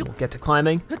cap and we'll get to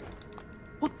climbing.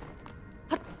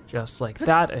 Just like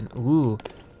that, and ooh,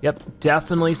 yep,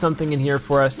 definitely something in here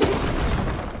for us.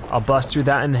 I'll bust through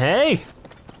that and hey,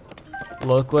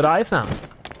 look what I found.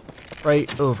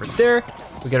 Right over there,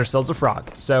 we get ourselves a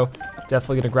frog. So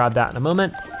definitely gonna grab that in a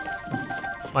moment.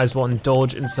 Might as well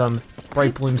indulge in some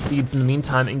bright bloom seeds in the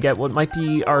meantime and get what might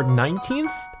be our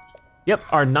 19th? Yep,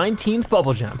 our 19th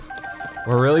bubble gem.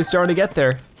 We're really starting to get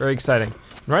there, very exciting.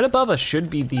 Right above us should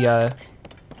be the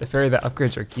fairy that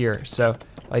upgrades our gear. So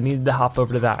if I needed to hop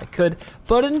over to that, I could.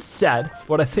 But instead,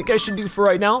 what I think I should do for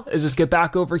right now is just get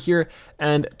back over here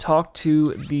and talk to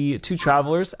the two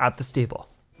travelers at the stable.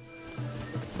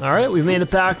 All right, we made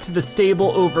it back to the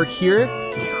stable over here.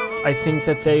 I think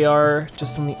that they are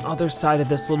just on the other side of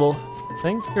this little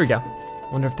thing. Here we go.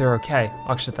 Wonder if they're okay.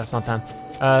 Oh shit, that's not them.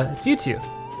 It's you two.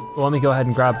 Well, let me go ahead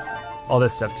and grab all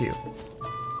this stuff too.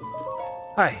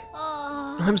 Hi.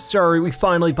 I'm sorry we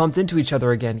finally bumped into each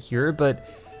other again here, but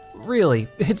really,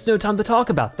 it's no time to talk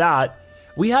about that.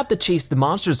 We have to chase the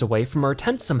monsters away from our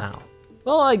tent somehow.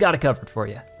 Well, I got it covered for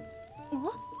you.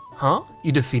 Huh?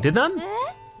 You defeated them?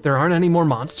 There aren't any more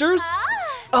monsters?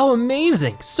 Oh,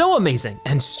 amazing, so amazing,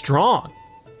 and strong.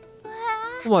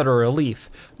 What a relief.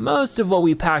 Most of what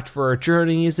we packed for our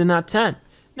journey is in that tent.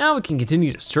 Now we can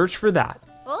continue to search for that.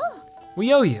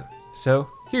 We owe you, so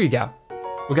here you go.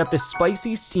 We got this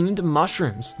spicy steamed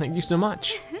mushrooms, thank you so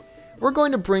much. We're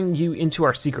going to bring you into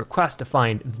our secret quest to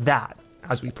find that,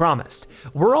 as we promised.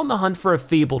 We're on the hunt for a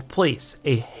fabled place,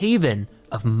 a haven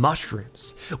of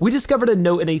mushrooms. We discovered a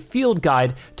note in a field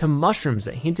guide to mushrooms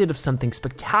that hinted of something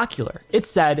spectacular. It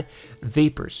said,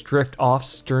 vapors drift off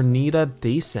Sternita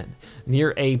Basin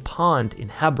near a pond in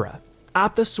Hebra.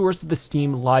 At the source of the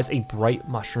steam lies a bright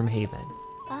mushroom haven.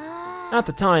 At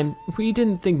the time, we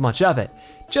didn't think much of it,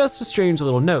 just a strange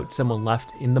little note someone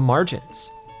left in the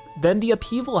margins. Then the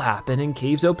upheaval happened and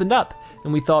caves opened up,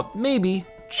 and we thought maybe,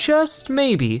 just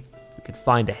maybe, we could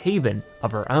find a haven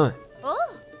of our own.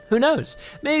 Who knows,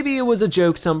 maybe it was a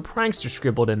joke some prankster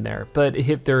scribbled in there, but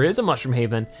if there is a mushroom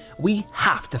haven, we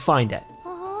have to find it.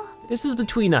 This is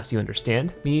between us, you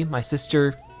understand? Me, my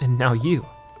sister, and now you.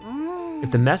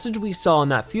 If the message we saw in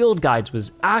that field guide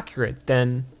was accurate,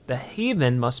 then the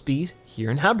haven must be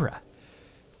here in Hebra.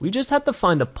 We just have to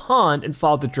find the pond and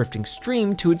follow the drifting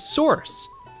stream to its source.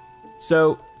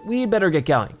 So we better get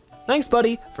going. Thanks,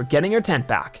 buddy, for getting our tent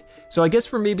back. So I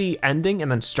guess we're maybe ending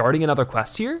and then starting another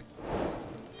quest here?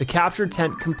 The captured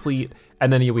tent complete,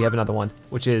 and then we have another one,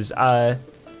 which is,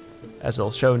 as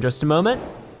I'll show in just a moment,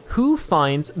 who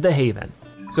finds the haven?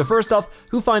 So first off,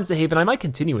 who finds the haven? I might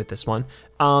continue with this one.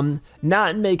 Nat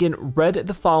and Megan read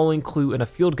the following clue in a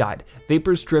field guide.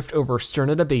 Vapors drift over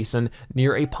Sternita Basin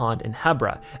near a pond in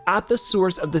Hebra. At the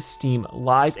source of the steam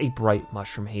lies a bright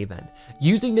mushroom haven.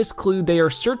 Using this clue, they are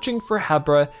searching for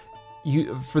Hebra,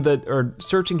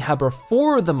 searching Hebra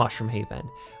for the mushroom haven.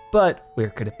 But where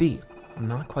could it be? I'm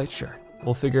not quite sure.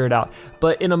 We'll figure it out.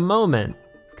 But in a moment,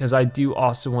 because I do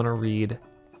also want to read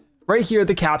right here,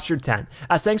 the captured tent.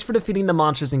 As thanks for defeating the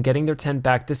monsters and getting their tent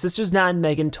back, the sisters Nat and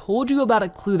Megan told you about a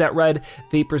clue that read,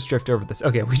 vapors drift over this.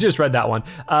 Okay, we just read that one.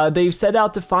 They've set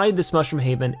out to find this mushroom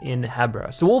haven in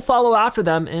Hebra. So we'll follow after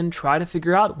them and try to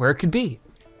figure out where it could be.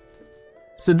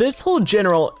 So this whole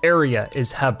general area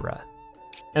is Hebra.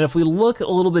 And if we look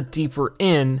a little bit deeper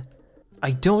in,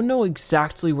 I don't know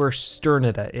exactly where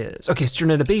Sternita is. Okay,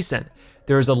 Sternita Basin.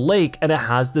 There's a lake and it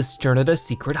has the Sternita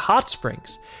Secret Hot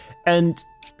Springs. And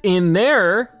in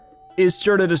there is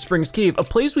Sternita Springs Cave, a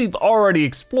place we've already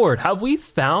explored. Have we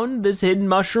found this hidden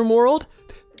mushroom world?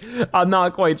 I'm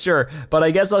not quite sure, but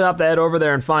I guess I'll have to head over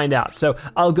there and find out. So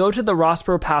I'll go to the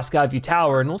Rospro Pass Skyview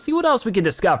Tower and we'll see what else we can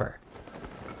discover.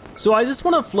 So I just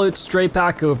wanna float straight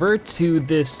back over to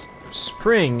this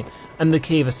spring and the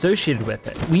cave associated with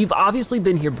it. We've obviously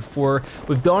been here before.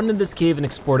 We've gone into this cave and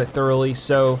explored it thoroughly,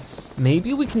 so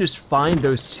maybe we can just find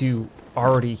those two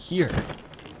already here.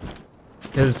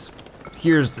 Because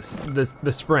here's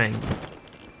the spring.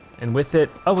 And with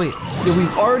it, oh wait, yeah,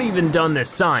 we've already even done this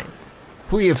sign.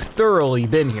 We have thoroughly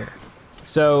been here.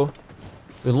 So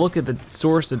if we look at the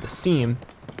source of the steam,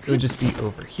 it would just be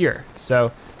over here.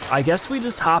 So I guess we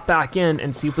just hop back in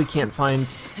and see if we can't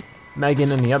find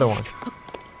Megan and the other one.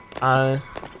 I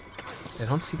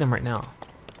don't see them right now.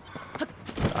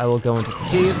 I will go into the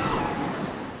cave,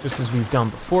 just as we've done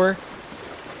before.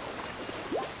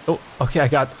 Oh, okay, I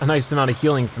got a nice amount of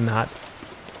healing from that.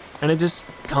 And it just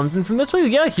comes in from this way.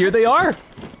 Yeah, here they are.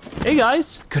 Hey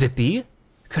guys, could it be?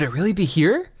 Could it really be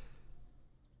here?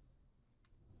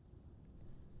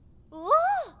 Whoa.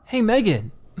 Hey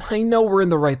Megan, I know we're in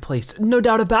the right place, no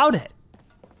doubt about it.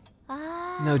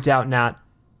 No doubt, Nat,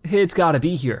 it's gotta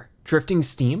be here. Drifting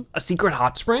steam, a secret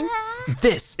hot spring?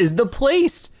 This is the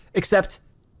place, except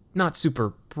not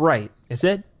super bright, is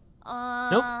it?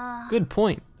 Nope, good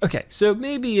point. Okay, so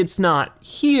maybe it's not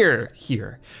here,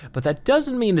 but that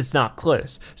doesn't mean it's not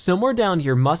close. Somewhere down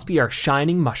here must be our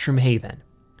shining mushroom haven.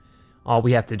 All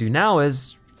we have to do now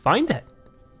is find it.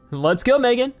 Let's go,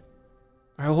 Megan.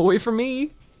 All right, well, wait for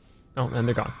me. Oh, and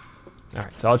they're gone. All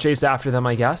right, so I'll chase after them,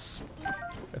 I guess,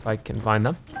 if I can find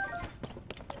them.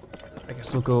 I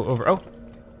guess we'll go over, oh,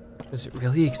 does it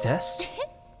really exist?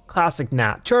 Classic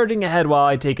Nat, charging ahead while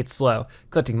I take it slow,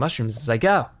 collecting mushrooms as I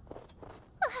go.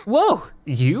 Whoa,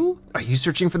 you? Are you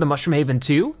searching for the mushroom haven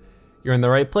too? You're in the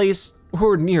right place,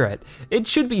 or near it. It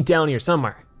should be down here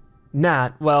somewhere.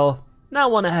 Nat, well, Nat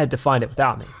went ahead to find it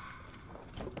without me.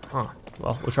 Huh,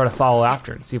 well, we'll try to follow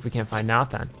after and see if we can't find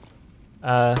out then.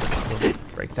 We'll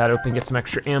break that open, get some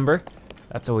extra amber.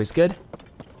 That's always good.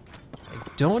 I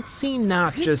don't see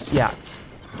Nat just yet.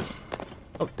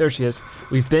 Oh, there she is.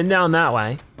 We've been down that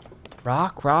way.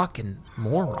 Rock, rock, and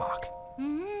more rock.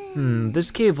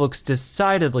 This cave looks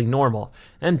decidedly normal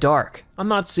and dark. I'm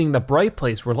not seeing the bright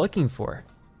place we're looking for.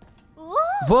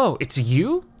 Whoa, it's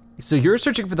you? So you're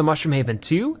searching for the Mushroom Haven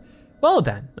too? Well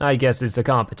then, I guess it's a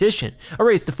competition. A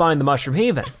race to find the Mushroom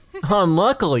Haven.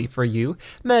 Unluckily for you,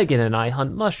 Megan and I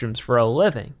hunt mushrooms for a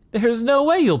living. There's no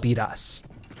way you'll beat us.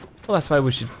 Well, that's why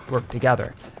we should work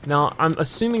together. Now, I'm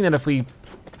assuming that if we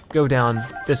go down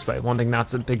this way, one thing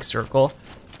that's a big circle,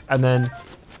 and then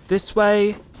this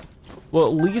way, will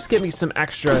at least get me some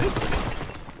extra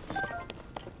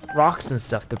rocks and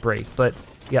stuff to break, but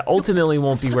yeah, ultimately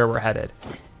won't be where we're headed.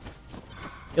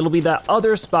 It'll be that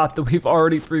other spot that we've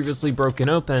already previously broken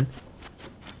open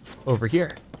over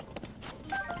here.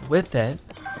 With it,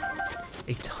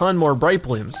 a ton more bright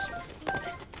blooms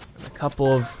and a couple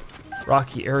of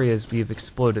rocky areas we've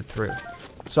exploded through.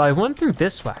 So I went through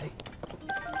this way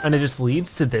and it just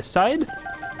leads to this side?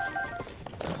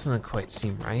 Doesn't quite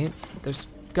seem right. There's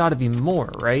gotta be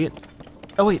more, right?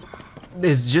 Oh wait,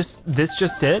 is this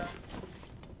just it?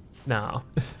 No,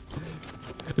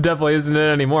 it definitely isn't it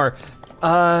anymore.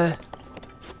 Oh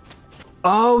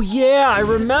yeah, I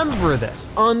remember this,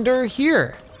 under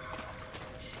here.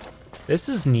 This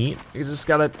is neat. You just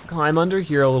gotta climb under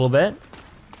here a little bit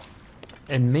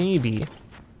and maybe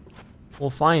we'll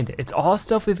find it. It's all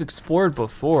stuff we've explored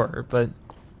before, but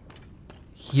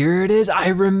here it is. I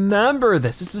remember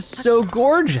this. This is so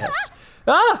gorgeous.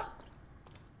 Ah!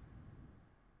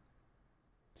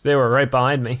 So they were right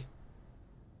behind me.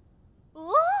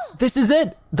 This is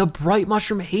it, the Bright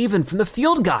Mushroom Haven from the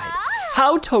field guide.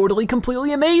 How totally,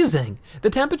 completely amazing. The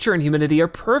temperature and humidity are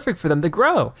perfect for them to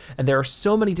grow, and there are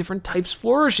so many different types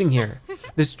flourishing here.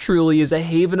 This truly is a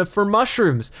haven for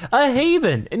mushrooms, a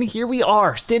haven, and here we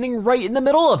are, standing right in the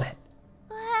middle of it.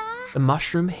 The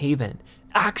Mushroom Haven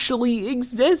actually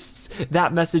exists.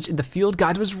 That message in the field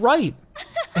guide was right.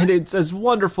 And it's as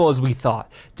wonderful as we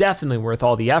thought, definitely worth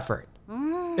all the effort.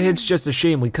 It's just a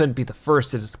shame we couldn't be the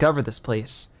first to discover this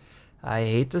place. I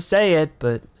hate to say it,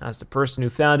 but as the person who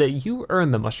found it, you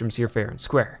earned the mushrooms here fair and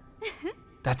square.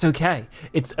 That's okay.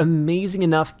 It's amazing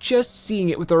enough just seeing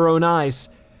it with our own eyes.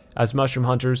 As mushroom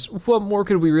hunters, what more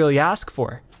could we really ask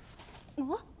for?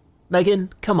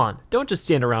 Megan, come on, don't just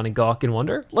stand around and gawk and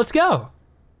wonder. Let's go.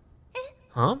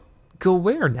 Huh? Go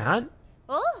where, Nat?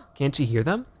 Can't you hear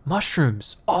them?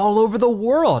 Mushrooms all over the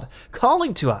world,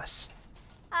 calling to us.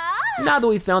 Now that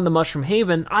we've found the Mushroom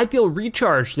Haven, I feel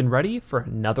recharged and ready for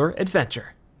another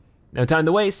adventure. No time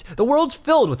to waste, the world's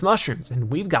filled with mushrooms and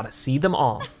we've gotta see them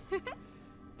all.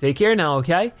 Take care now,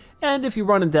 okay? And if you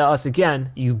run into us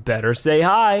again, you better say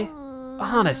hi.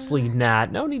 Honestly,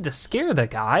 Nat, no need to scare the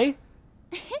guy.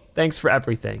 Thanks for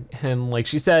everything, and like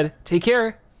she said, take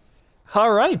care.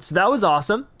 All right, so that was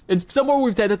awesome. It's somewhere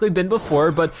we've technically been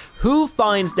before, but who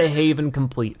finds the haven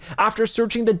complete? After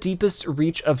searching the deepest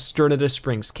reach of Sternita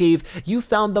Springs Cave, you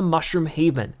found the Mushroom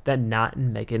Haven that Nat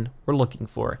and Megan were looking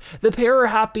for. The pair are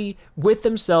happy with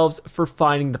themselves for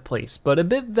finding the place, but a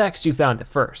bit vexed you found it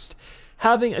first.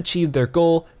 Having achieved their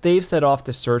goal, they've set off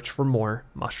to search for more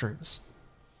mushrooms.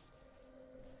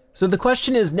 So the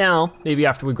question is now, maybe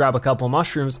after we grab a couple of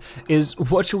mushrooms, is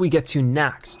what should we get to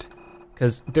next?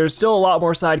 Because there's still a lot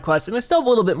more side quests and I still have a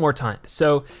little bit more time.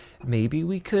 So maybe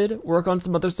we could work on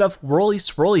some other stuff. Whirly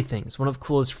swirly things. One of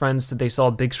Kula's friends said they saw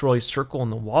a big swirly circle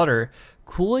in the water.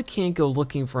 Kula can't go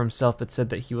looking for himself, but said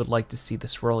that he would like to see the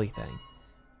swirly thing.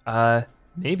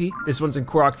 Maybe. This one's in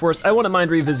Korok Forest. I wouldn't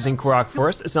mind revisiting Korok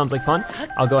Forest. It sounds like fun.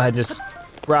 I'll go ahead and just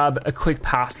grab a quick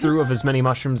pass through of as many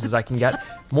mushrooms as I can get.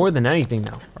 More than anything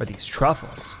though, are these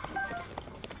truffles.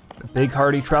 The big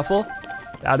hearty truffle.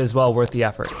 That is well worth the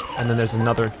effort. And then there's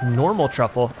another normal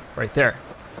truffle right there.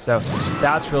 So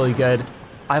that's really good.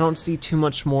 I don't see too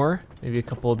much more, maybe a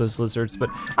couple of those lizards, but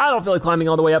I don't feel like climbing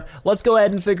all the way up. Let's go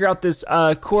ahead and figure out this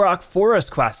Korok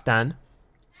Forest quest then.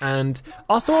 And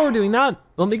also while we're doing that,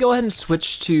 let me go ahead and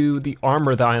switch to the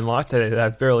armor that I unlocked today that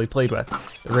I've barely played with.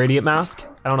 The Radiant Mask,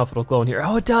 I don't know if it'll glow in here.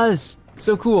 Oh, it does.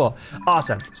 So cool,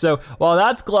 awesome. So while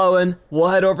that's glowing, we'll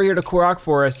head over here to Korok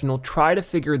Forest and we'll try to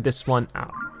figure this one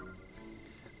out.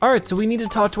 All right, so we need to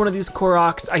talk to one of these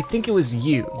Koroks. I think it was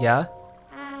you, yeah?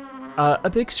 A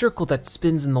big circle that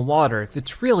spins in the water. If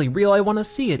it's really real, I wanna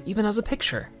see it, even as a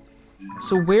picture.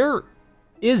 So where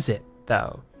is it,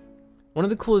 though? One of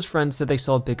the coolest friends said they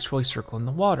saw a big swirly circle in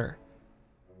the water.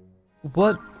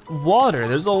 What water?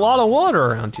 There's a lot of water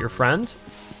around here, friend.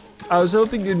 I was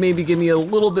hoping you'd maybe give me a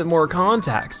little bit more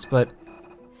context, but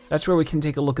That's where we can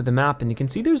take a look at the map, and you can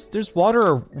see there's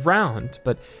water around,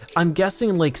 but I'm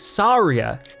guessing Lake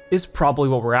Saria is probably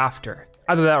what we're after.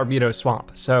 Either that or Muto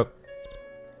Swamp. So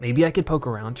maybe I could poke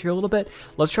around here a little bit.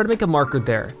 Let's try to make a marker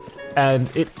there.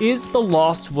 And it is the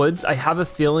Lost Woods. I have a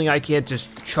feeling I can't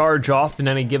just charge off in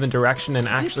any given direction and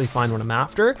actually find what I'm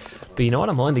after. But you know what,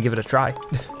 I'm willing to give it a try.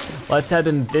 Let's head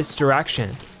in this direction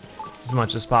as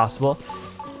much as possible.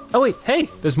 Oh wait, hey,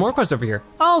 there's more quests over here.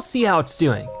 I'll see how it's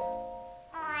doing.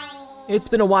 It's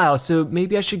been a while, so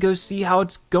maybe I should go see how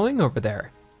it's going over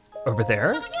there. Over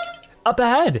there? Up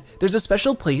ahead, there's a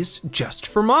special place just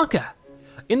for Maka.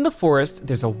 In the forest,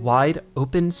 there's a wide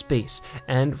open space,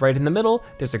 and right in the middle,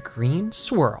 there's a green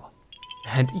swirl.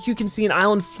 And you can see an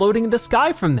island floating in the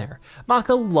sky from there.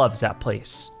 Maka loves that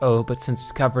place. Oh, but since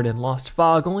it's covered in lost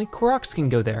fog, only Koroks can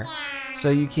go there.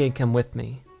 So you can't come with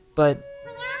me. But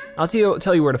I'll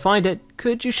tell you where to find it.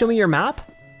 Could you show me your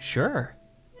map? Sure,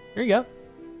 here you go.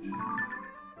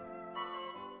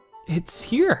 It's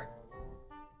here.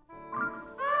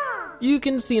 You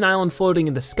can see an island floating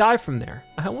in the sky from there.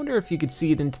 I wonder if you could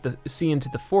see into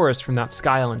the forest from that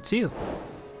sky island too.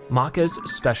 Maka's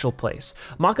special place.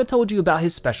 Maka told you about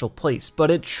his special place,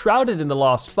 but it's shrouded in the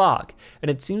lost fog,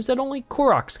 and it seems that only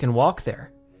Koroks can walk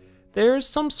there. There's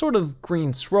some sort of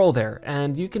green swirl there,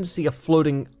 and you can see a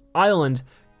floating island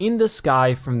in the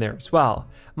sky from there as well.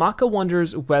 Maka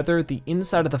wonders whether the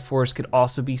inside of the forest could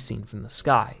also be seen from the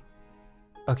sky.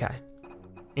 Okay,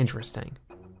 interesting.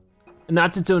 And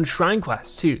that's its own shrine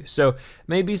quest too, so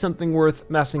maybe something worth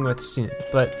messing with soon.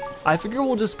 But I figure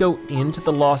we'll just go into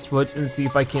the Lost Woods and see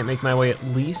if I can't make my way at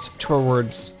least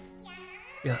towards,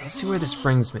 yeah, let's see where this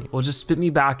brings me. Will just spit me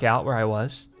back out where I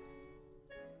was?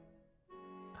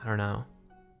 I don't know.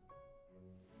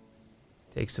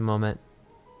 Takes a moment.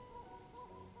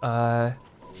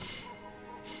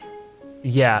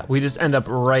 Yeah, we just end up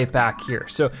right back here.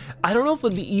 So I don't know if it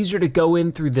would be easier to go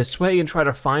in through this way and try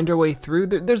to find our way through.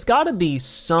 There's gotta be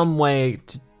some way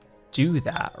to do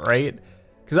that, right?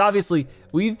 Because obviously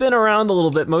we've been around a little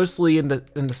bit, mostly in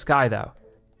the sky though.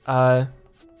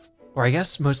 Or I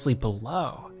guess mostly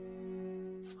below.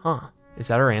 Huh, is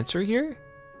that our answer here?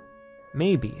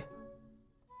 Maybe.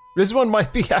 This one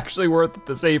might be actually worth it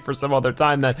to save for some other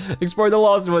time then. Exploring the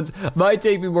Lost Woods might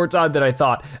take me more time than I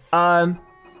thought.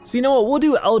 So you know what, we'll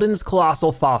do Eldin's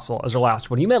Colossal Fossil as our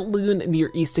last one. You met Lune near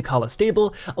East Takala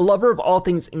Stable, a lover of all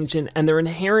things ancient and their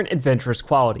inherent adventurous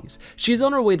qualities. She's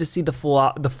on her way to see the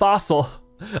fossil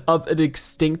of an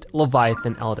extinct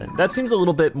Leviathan Eldin. That seems a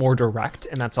little bit more direct,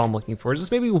 and that's all I'm looking for.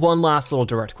 Just maybe one last little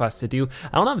direct quest to do.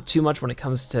 I don't have too much when it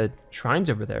comes to shrines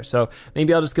over there, so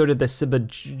maybe I'll just go to the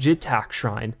Sibajitak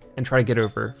shrine and try to get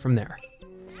over from there.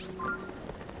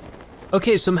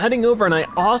 Okay, so I'm heading over and I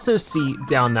also see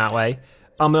down that way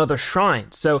another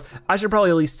shrine. So I should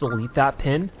probably at least delete that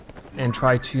pin and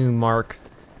try to mark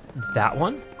that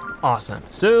one. Awesome,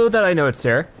 so that I know it's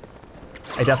there.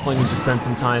 I definitely need to spend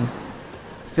some time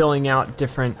filling out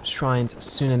different shrines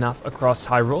soon enough across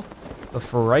Hyrule. But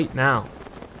for right now,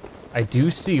 I do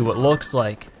see what looks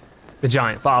like the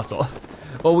giant fossil.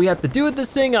 What we have to do with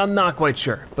this thing, I'm not quite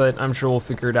sure, but I'm sure we'll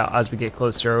figure it out as we get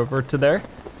closer over to there.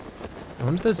 I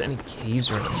wonder if there's any caves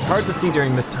around. Hard to see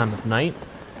during this time of night.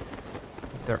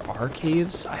 There are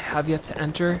caves I have yet to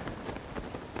enter,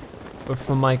 but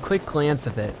from my quick glance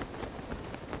of it,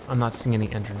 I'm not seeing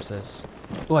any entrances.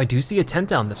 Oh, I do see a tent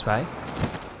down this way.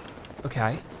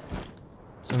 Okay,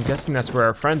 so I'm guessing that's where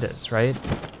our friend is, right?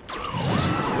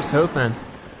 Just hoping.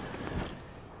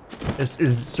 This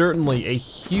is certainly a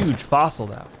huge fossil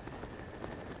though.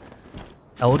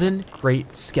 Eldin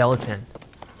Great Skeleton.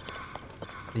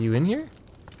 Are you in here?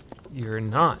 You're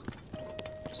not.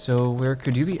 So where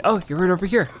could you be? Oh, you're right over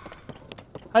here.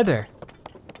 Hi there.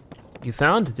 You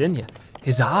found it, didn't you?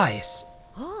 His eyes.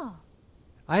 Oh.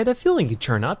 I had a feeling you'd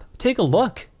turn up. Take a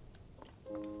look.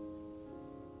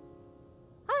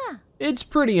 Ah. It's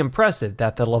pretty impressive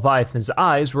that the Leviathan's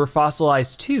eyes were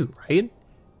fossilized too, right?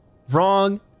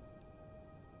 Wrong.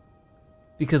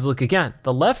 Because look again,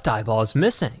 the left eyeball is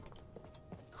missing.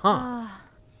 Huh.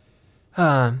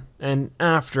 And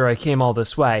after I came all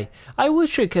this way, I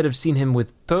wish I could have seen him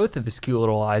with both of his cute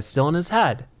little eyes still in his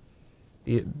head.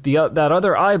 That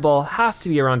other eyeball has to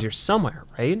be around here somewhere,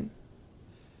 right?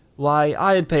 Why,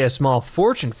 I'd pay a small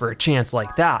fortune for a chance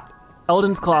like that.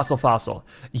 Eldin's Colossal Fossil.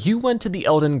 You went to the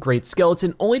Eldin Great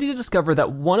Skeleton only to discover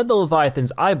that one of the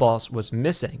Leviathan's eyeballs was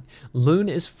missing. Lune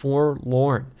is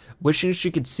forlorn, wishing she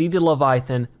could see the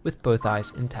Leviathan with both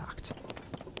eyes intact.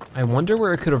 I wonder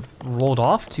where it could have rolled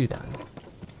off to then.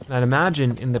 And I'd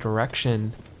imagine in the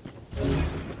direction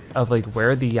of like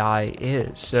where the eye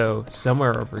is. So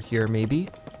somewhere over here maybe.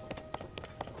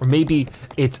 Or maybe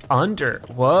it's under.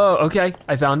 Whoa, okay,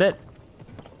 I found it.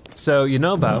 So, you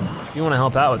know, Bo, you wanna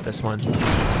help out with this one.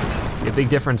 Be a big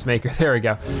difference maker, there we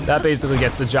go. That basically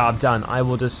gets the job done. I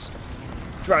will just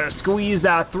try to squeeze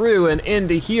that through and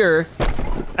into here.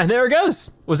 And there it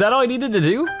goes. Was that all I needed to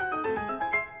do?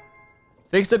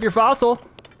 Fixed up your fossil.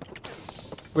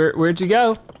 Where'd you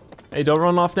go? Hey, don't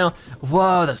run off now.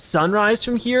 Whoa, the sunrise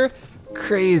from here?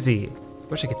 Crazy.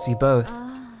 Wish I could see both.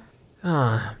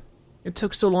 It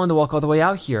took so long to walk all the way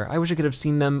out here. I wish I could have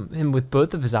seen him with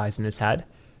both of his eyes in his head.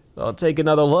 Well, take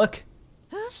another look.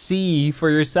 See for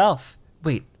yourself.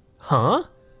 Wait, huh?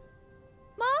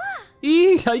 Ma!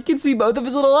 I can see both of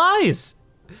his little eyes.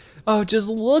 Oh, just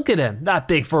look at him. That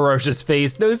big ferocious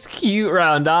face, those cute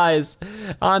round eyes.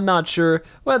 I'm not sure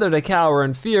whether to cower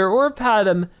in fear or pat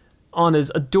him on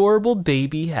his adorable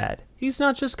baby head. He's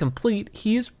not just complete,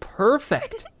 he's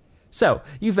perfect. So,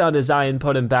 you found his eye and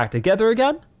put him back together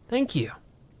again? Thank you.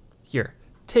 Here,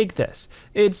 take this.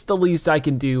 It's the least I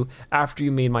can do after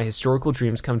you made my historical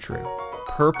dreams come true.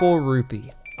 Purple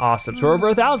rupee. Awesome, so we're over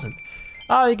 1,000.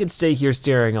 I could stay here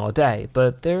staring all day,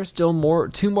 but there's still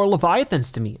two more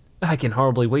Leviathans to meet. I can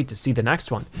hardly wait to see the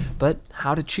next one, but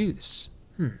how to choose?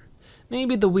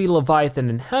 Maybe the wee Leviathan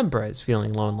in Hebra is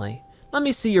feeling lonely. Let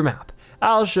me see your map.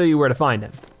 I'll show you where to find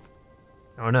him.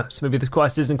 Oh no, so maybe this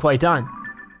quest isn't quite done.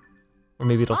 Or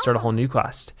maybe it'll start a whole new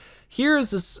quest.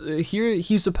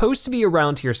 He's supposed to be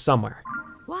around here somewhere.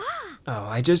 Wow. Oh,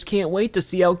 I just can't wait to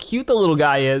see how cute the little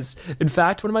guy is. In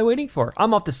fact, what am I waiting for?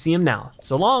 I'm off to see him now.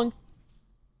 So long.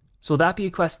 So will that be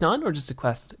a quest done or just a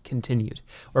quest continued?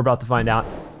 We're about to find out.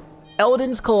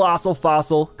 Eldin's Colossal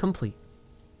Fossil complete.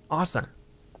 Awesome.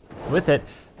 With it,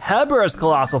 Hebra's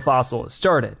Colossal Fossil is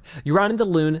started. You run into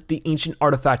Lune, the ancient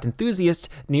artifact enthusiast,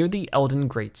 near the Eldin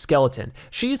Great Skeleton.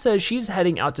 She says she's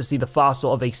heading out to see the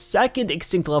fossil of a second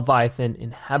extinct Leviathan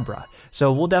in Hebra.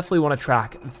 So we'll definitely want to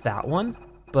track that one.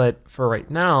 But for right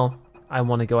now, I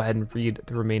want to go ahead and read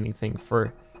the remaining thing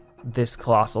for this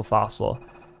Colossal Fossil,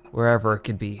 wherever it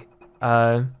could be.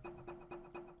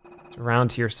 It's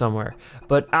around here somewhere.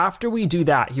 But after we do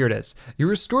that, here it is. You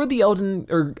restore the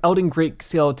Eldin Great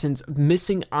Skeleton's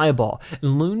missing eyeball,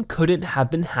 and Lune couldn't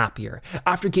have been happier.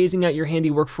 After gazing at your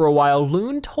handiwork for a while,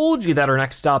 Lune told you that our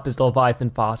next stop is the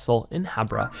Leviathan fossil in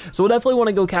Hebra. So we'll definitely want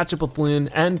to go catch up with Lune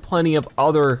and plenty of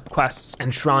other quests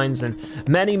and shrines and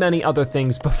many, many other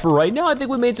things. But for right now, I think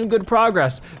we made some good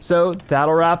progress. So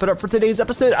that'll wrap it up for today's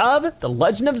episode of The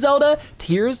Legend of Zelda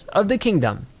Tears of the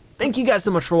Kingdom. Thank you guys so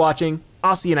much for watching.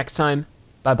 I'll see you next time.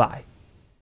 Bye-bye.